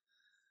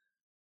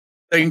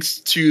 Thanks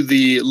to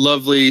the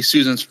lovely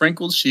Susan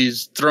Sprinkles.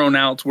 She's thrown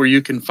out where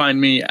you can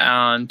find me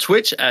on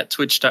Twitch at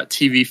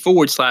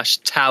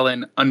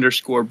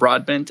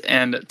twitch.tv/Talon_Broadbent.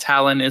 And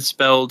Talon is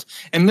spelled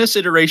in this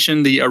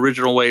iteration the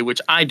original way, which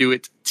I do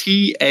it,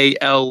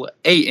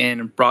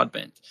 TALAN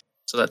Broadbent.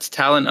 So that's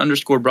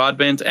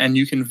Talon_Broadbent. And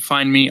you can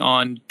find me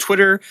on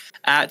Twitter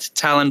at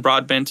Talon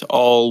Broadbent,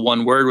 all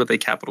one word with a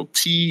capital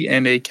T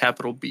and a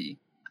capital B.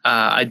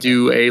 I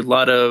do a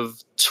lot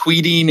of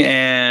tweeting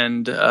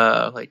and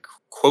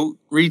quote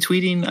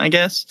retweeting, I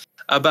guess,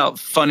 about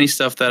funny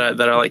stuff that I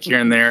like here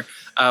and there,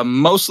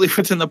 mostly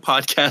within the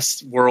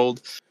podcast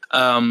world.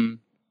 And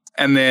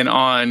then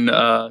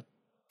on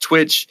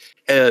Twitch,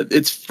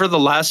 it's for the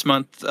last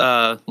month.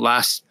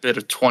 Last bit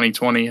of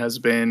 2020 has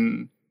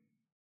been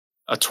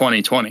a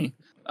 2020.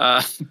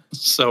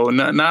 So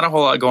not a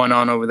whole lot going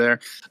on over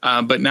there.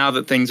 But now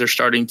that things are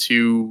starting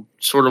to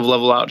sort of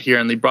level out here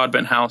in the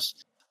Broadbent house,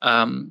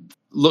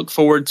 look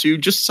forward to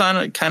just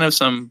kind of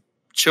some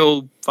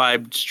chill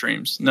vibe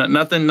streams.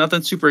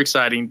 Nothing super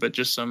exciting, but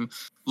just some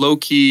low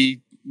key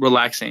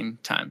relaxing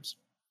times.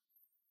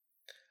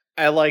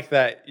 I like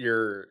that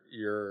your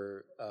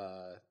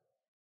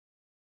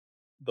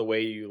the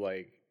way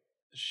you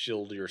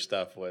shield your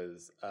stuff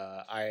was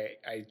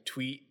I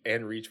tweet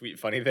and retweet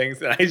funny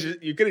things, and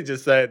you could have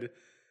just said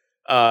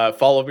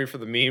follow me for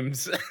the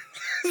memes.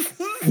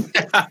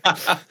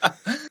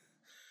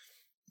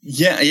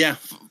 Yeah.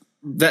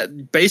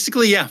 That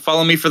basically, yeah.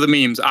 Follow me for the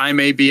memes. I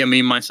may be a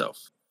meme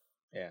myself.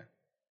 Yeah.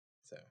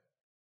 So,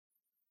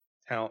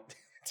 Talon.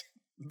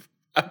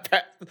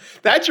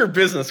 That's your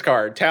business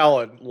card.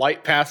 Talon,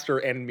 light pastor,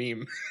 and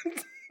meme.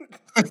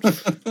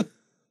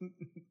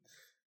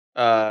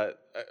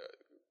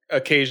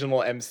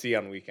 Occasional MC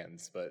on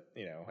weekends, but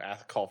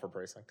call for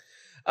pricing.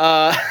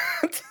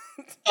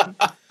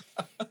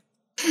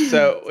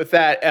 So with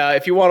that,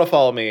 if you want to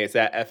follow me, it's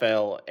at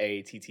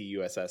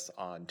FLATTUSS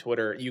on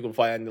Twitter. You can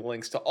find the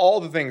links to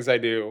all the things I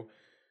do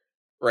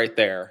right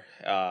there.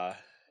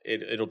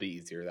 It'll be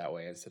easier that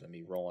way instead of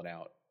me rolling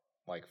out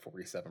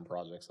 47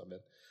 projects I'm in.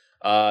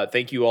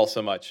 Thank you all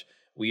so much.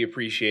 We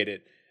appreciate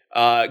it.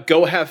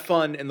 Go have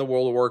fun in the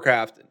World of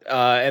Warcraft,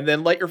 and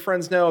then let your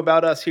friends know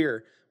about us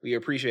here. We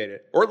appreciate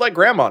it. Or let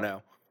Grandma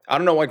know. I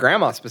don't know why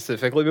Grandma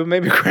specifically, but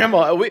maybe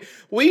Grandma.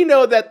 We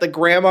know that the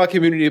Grandma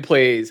community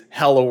plays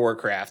hella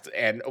Warcraft,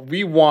 and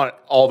we want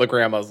all the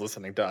grandmas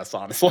listening to us,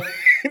 honestly.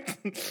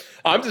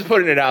 I'm just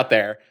putting it out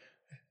there.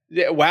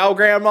 Wow,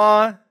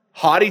 Grandma,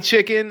 Hottie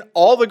Chicken,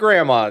 all the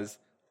grandmas.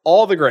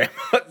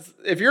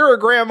 If you're a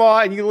grandma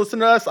and you listen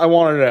to us, I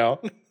want to know.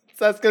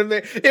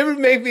 It would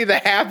make me the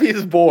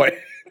happiest boy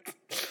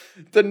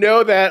to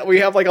know that we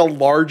have a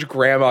large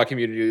grandma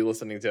community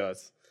listening to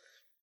us.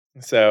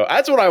 So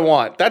that's what I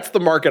want. That's the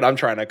market I'm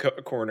trying to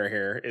corner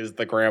here is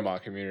the grandma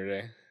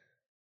community.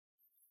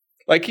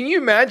 Like, can you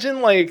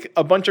imagine like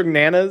a bunch of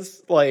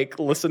nanas like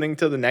listening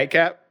to the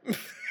nightcap?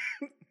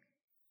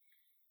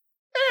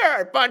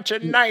 They're a bunch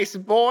of nice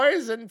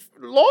boys, and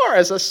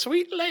Laura's a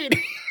sweet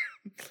lady.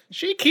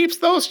 She keeps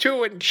those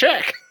two in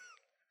check.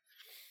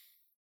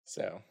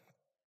 So,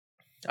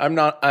 I'm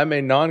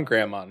a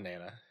non-grandma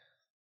nana.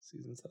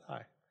 Susan said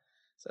hi.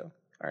 So,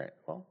 all right.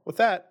 Well, with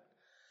that,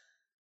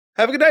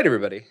 have a good night,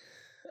 everybody.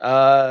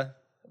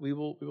 We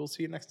will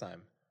see you next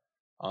time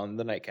on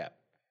the Nightcap.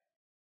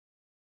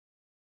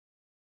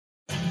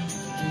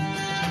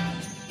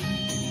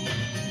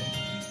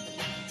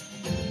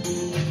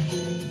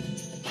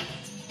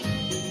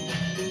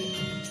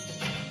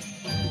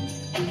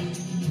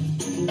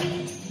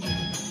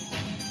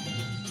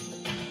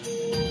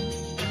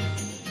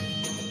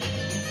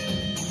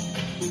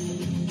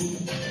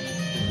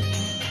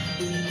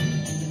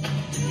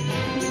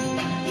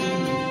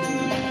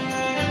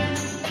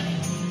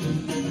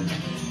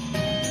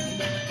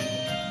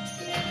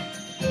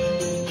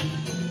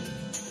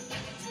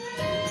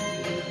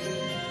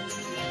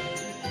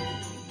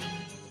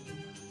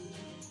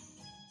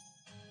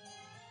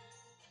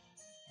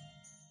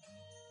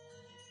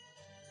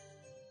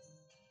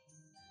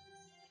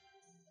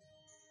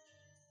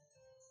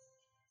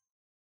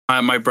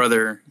 My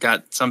brother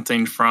got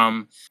something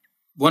from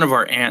one of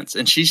our aunts,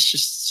 and she's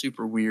just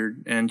super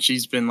weird, and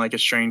she's been like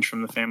estranged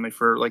from the family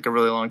for like a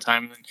really long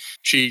time. And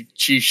she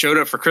showed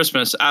up for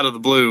Christmas out of the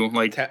blue,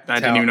 like I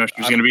didn't even know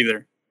she was going to be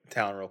there.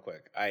 Talon, real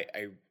quick,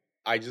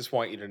 I just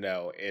want you to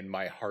know, in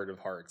my heart of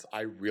hearts,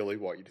 I really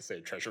want you to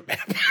say treasure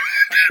map.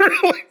 I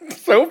really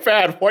so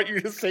bad want you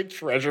to say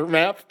treasure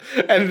map,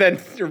 and then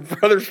your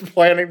brother's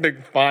planning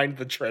to find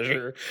the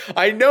treasure.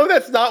 I know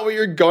that's not what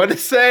you're going to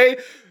say,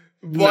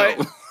 but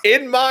no.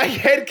 In my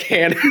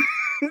headcanon,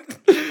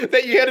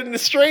 that you had an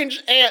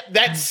estranged aunt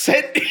that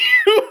sent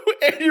you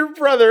and your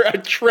brother a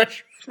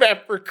treasure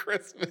map for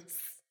Christmas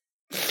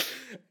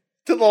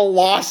to the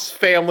lost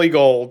family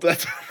gold.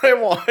 That's what I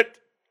want.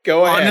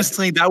 Go ahead.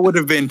 Honestly, that would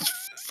have been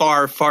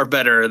far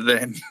better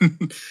than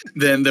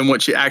than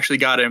what she actually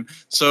got him.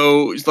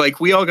 So like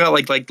we all got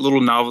like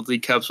little novelty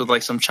cups with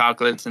like some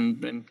chocolates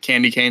and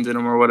candy canes in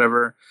them or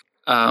whatever.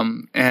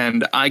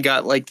 And I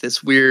got like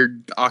this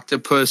weird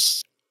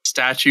octopus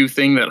statue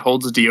thing that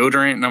holds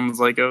deodorant, and I was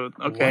like, oh,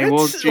 okay, what?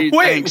 Well, gee,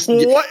 wait, thanks.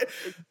 What?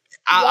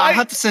 I'll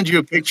have to send you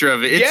a picture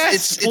of it.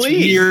 It's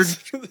weird.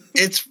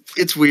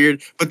 It's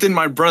weird. But then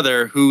my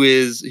brother,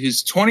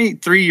 who's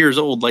 23 years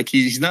old, like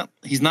he's not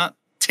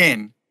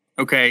 10.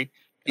 Okay,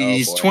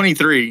 he's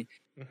 23.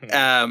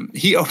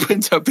 He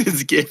opens up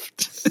his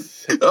gift.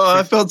 Oh,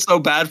 I felt so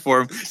bad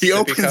for him. He sippy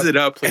opens cup? It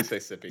up. Please say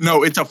sippy.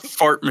 No, it's a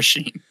fart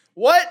machine.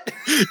 What?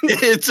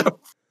 It's a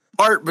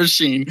fart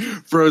machine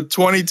for a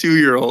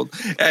 22-year-old,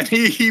 and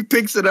he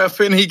picks it up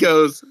and he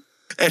goes,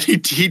 and he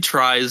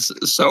tries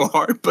so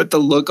hard, but the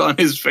look on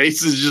his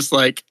face is just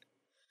like,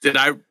 did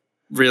I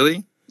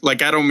really?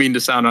 Like, I don't mean to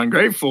sound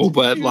ungrateful,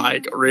 but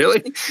like,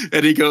 really?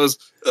 And he goes,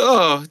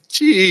 oh,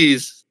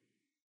 geez.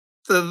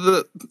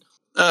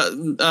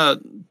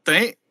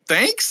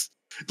 Thanks?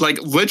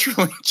 Like,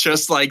 literally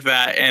just like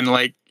that. And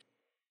like,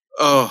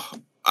 oh,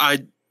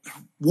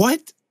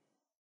 what?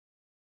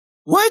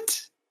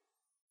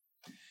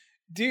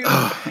 Dude.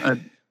 I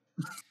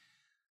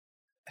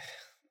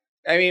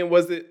mean,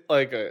 was it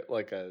like a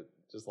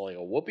just like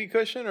a whoopee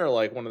cushion or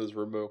like one of those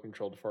remote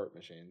controlled fart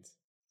machines?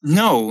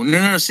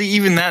 No. See,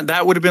 even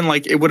that would have been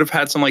like, it would have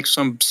had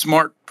some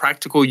smart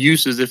practical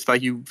uses if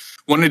like you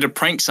wanted to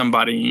prank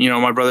somebody. You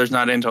know, my brother's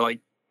not into like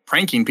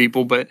pranking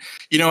people, but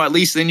you know, at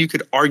least then you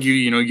could argue,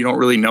 you know, you don't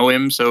really know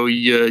him, so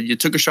you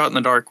took a shot in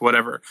the dark,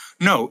 whatever.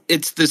 No,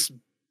 it's this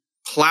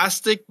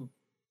plastic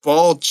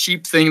ball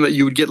cheap thing that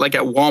you would get like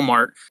at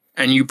Walmart,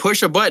 and you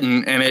push a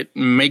button and it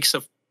makes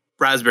a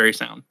raspberry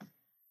sound.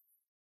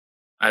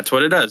 That's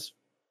what it does.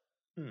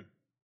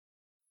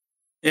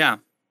 Yeah.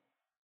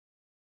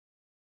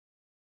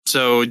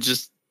 So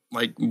just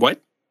like,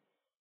 what?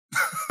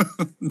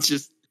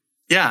 Just,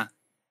 yeah.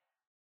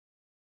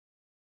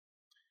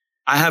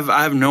 I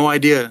have no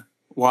idea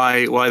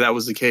why that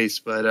was the case,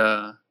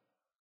 but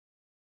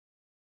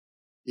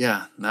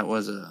yeah, that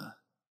was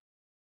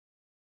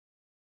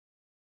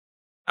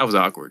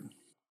awkward.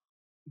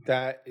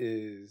 That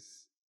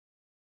is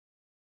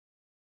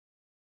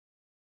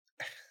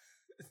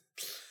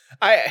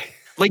I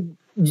like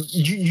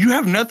you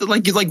have nothing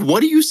like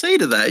what do you say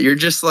to that? You're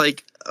just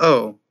like,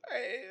 oh.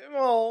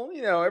 Well,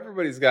 you know,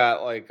 everybody's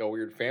got like a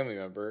weird family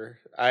member.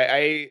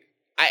 I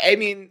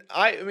mean,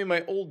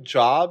 my old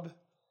job,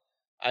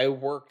 I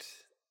worked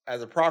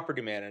as a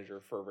property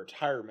manager for a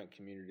retirement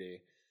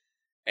community,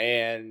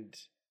 and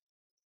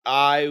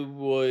I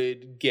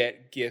would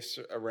get gifts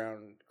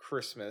around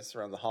Christmas,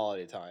 around the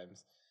holiday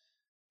times.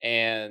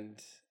 And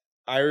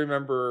I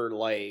remember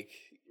like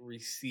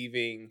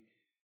receiving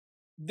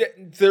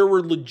there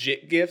were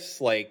legit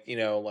gifts, like, you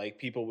know, like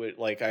people would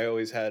like, I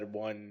always had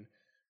one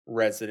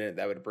resident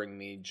that would bring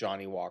me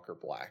Johnny Walker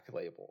Black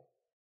Label.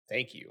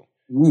 Thank you.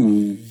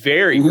 Ooh.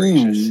 Very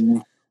gracious.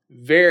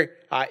 Very.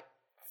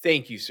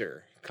 Thank you,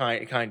 sir.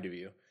 Kind of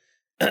you.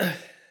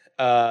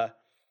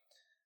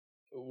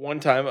 One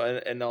time,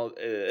 an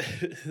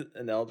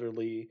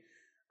elderly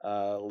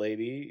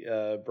lady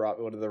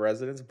one of the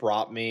residents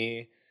brought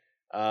me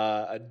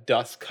a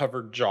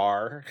dust-covered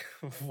jar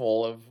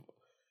full of.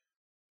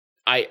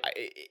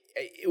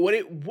 What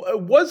it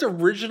was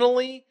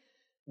originally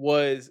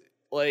was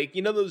like,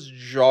 you know, those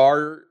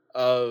jars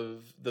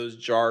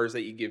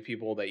that you give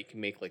people that you can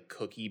make like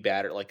cookie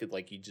batter,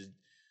 like you just,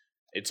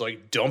 it's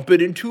like dump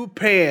it into a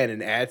pan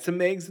and add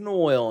some eggs and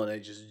oil,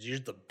 and you're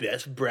the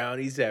best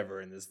brownies ever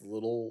in this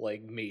little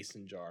like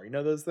mason jar. You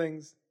know those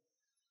things?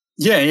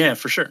 Yeah,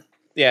 for sure.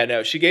 Yeah,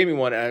 no, she gave me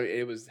one.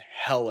 It was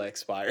hella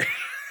expired.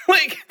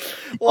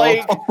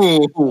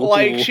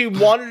 like she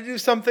wanted to do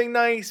something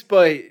nice,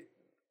 but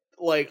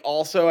like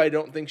also I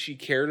don't think she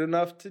cared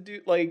enough to do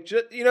like,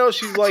 just, you know,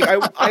 she's like,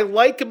 I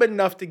like him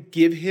enough to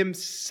give him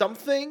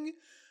something,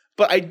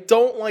 but I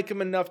don't like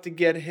him enough to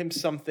get him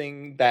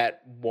something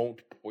that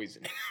won't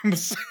poison him.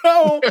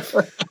 So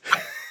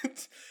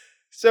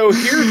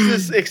here's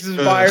this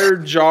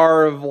expired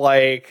jar of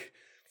like,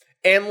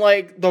 and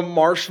like the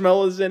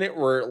marshmallows in it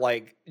were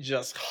like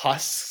just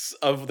husks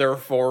of their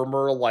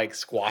former like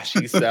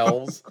squashy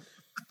selves.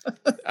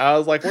 I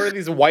was like, what are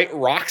these white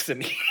rocks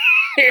in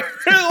here?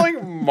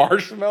 Like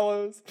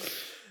marshmallows.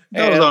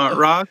 Those aren't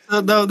rocks.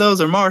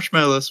 Those are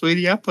marshmallows,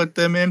 sweetie. I put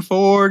them in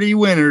 40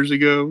 winters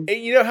ago.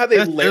 And you know how they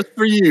just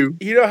for you.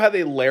 You know how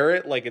they layer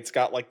it? Like it's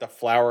got like the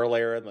flour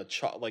layer and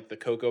like the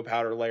cocoa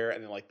powder layer,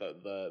 and then like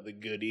the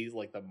goodies,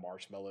 like the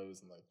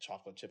marshmallows and the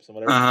chocolate chips and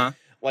whatever. Uh-huh.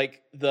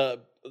 Like the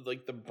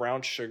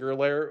brown sugar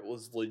layer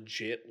was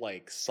legit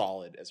like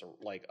solid as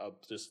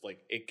just like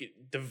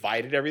it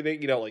divided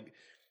everything. You know, like.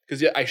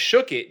 Because I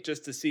shook it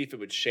just to see if it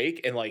would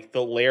shake, and like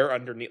the layer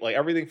underneath, like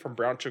everything from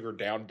brown sugar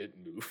down didn't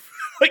move,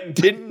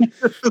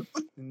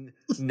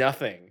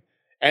 nothing.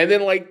 And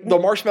then like the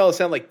marshmallows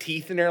sound like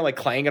teeth in there, like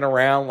clanging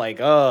around, like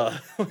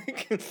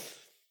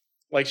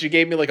like she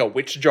gave me like a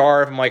witch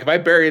jar. I'm like, if I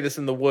bury this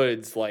in the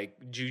woods, like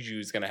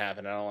juju's gonna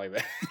happen. I don't like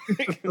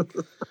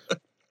that.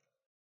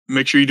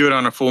 Make sure you do it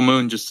on a full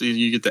moon, just so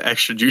you get the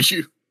extra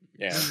juju.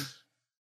 Yeah.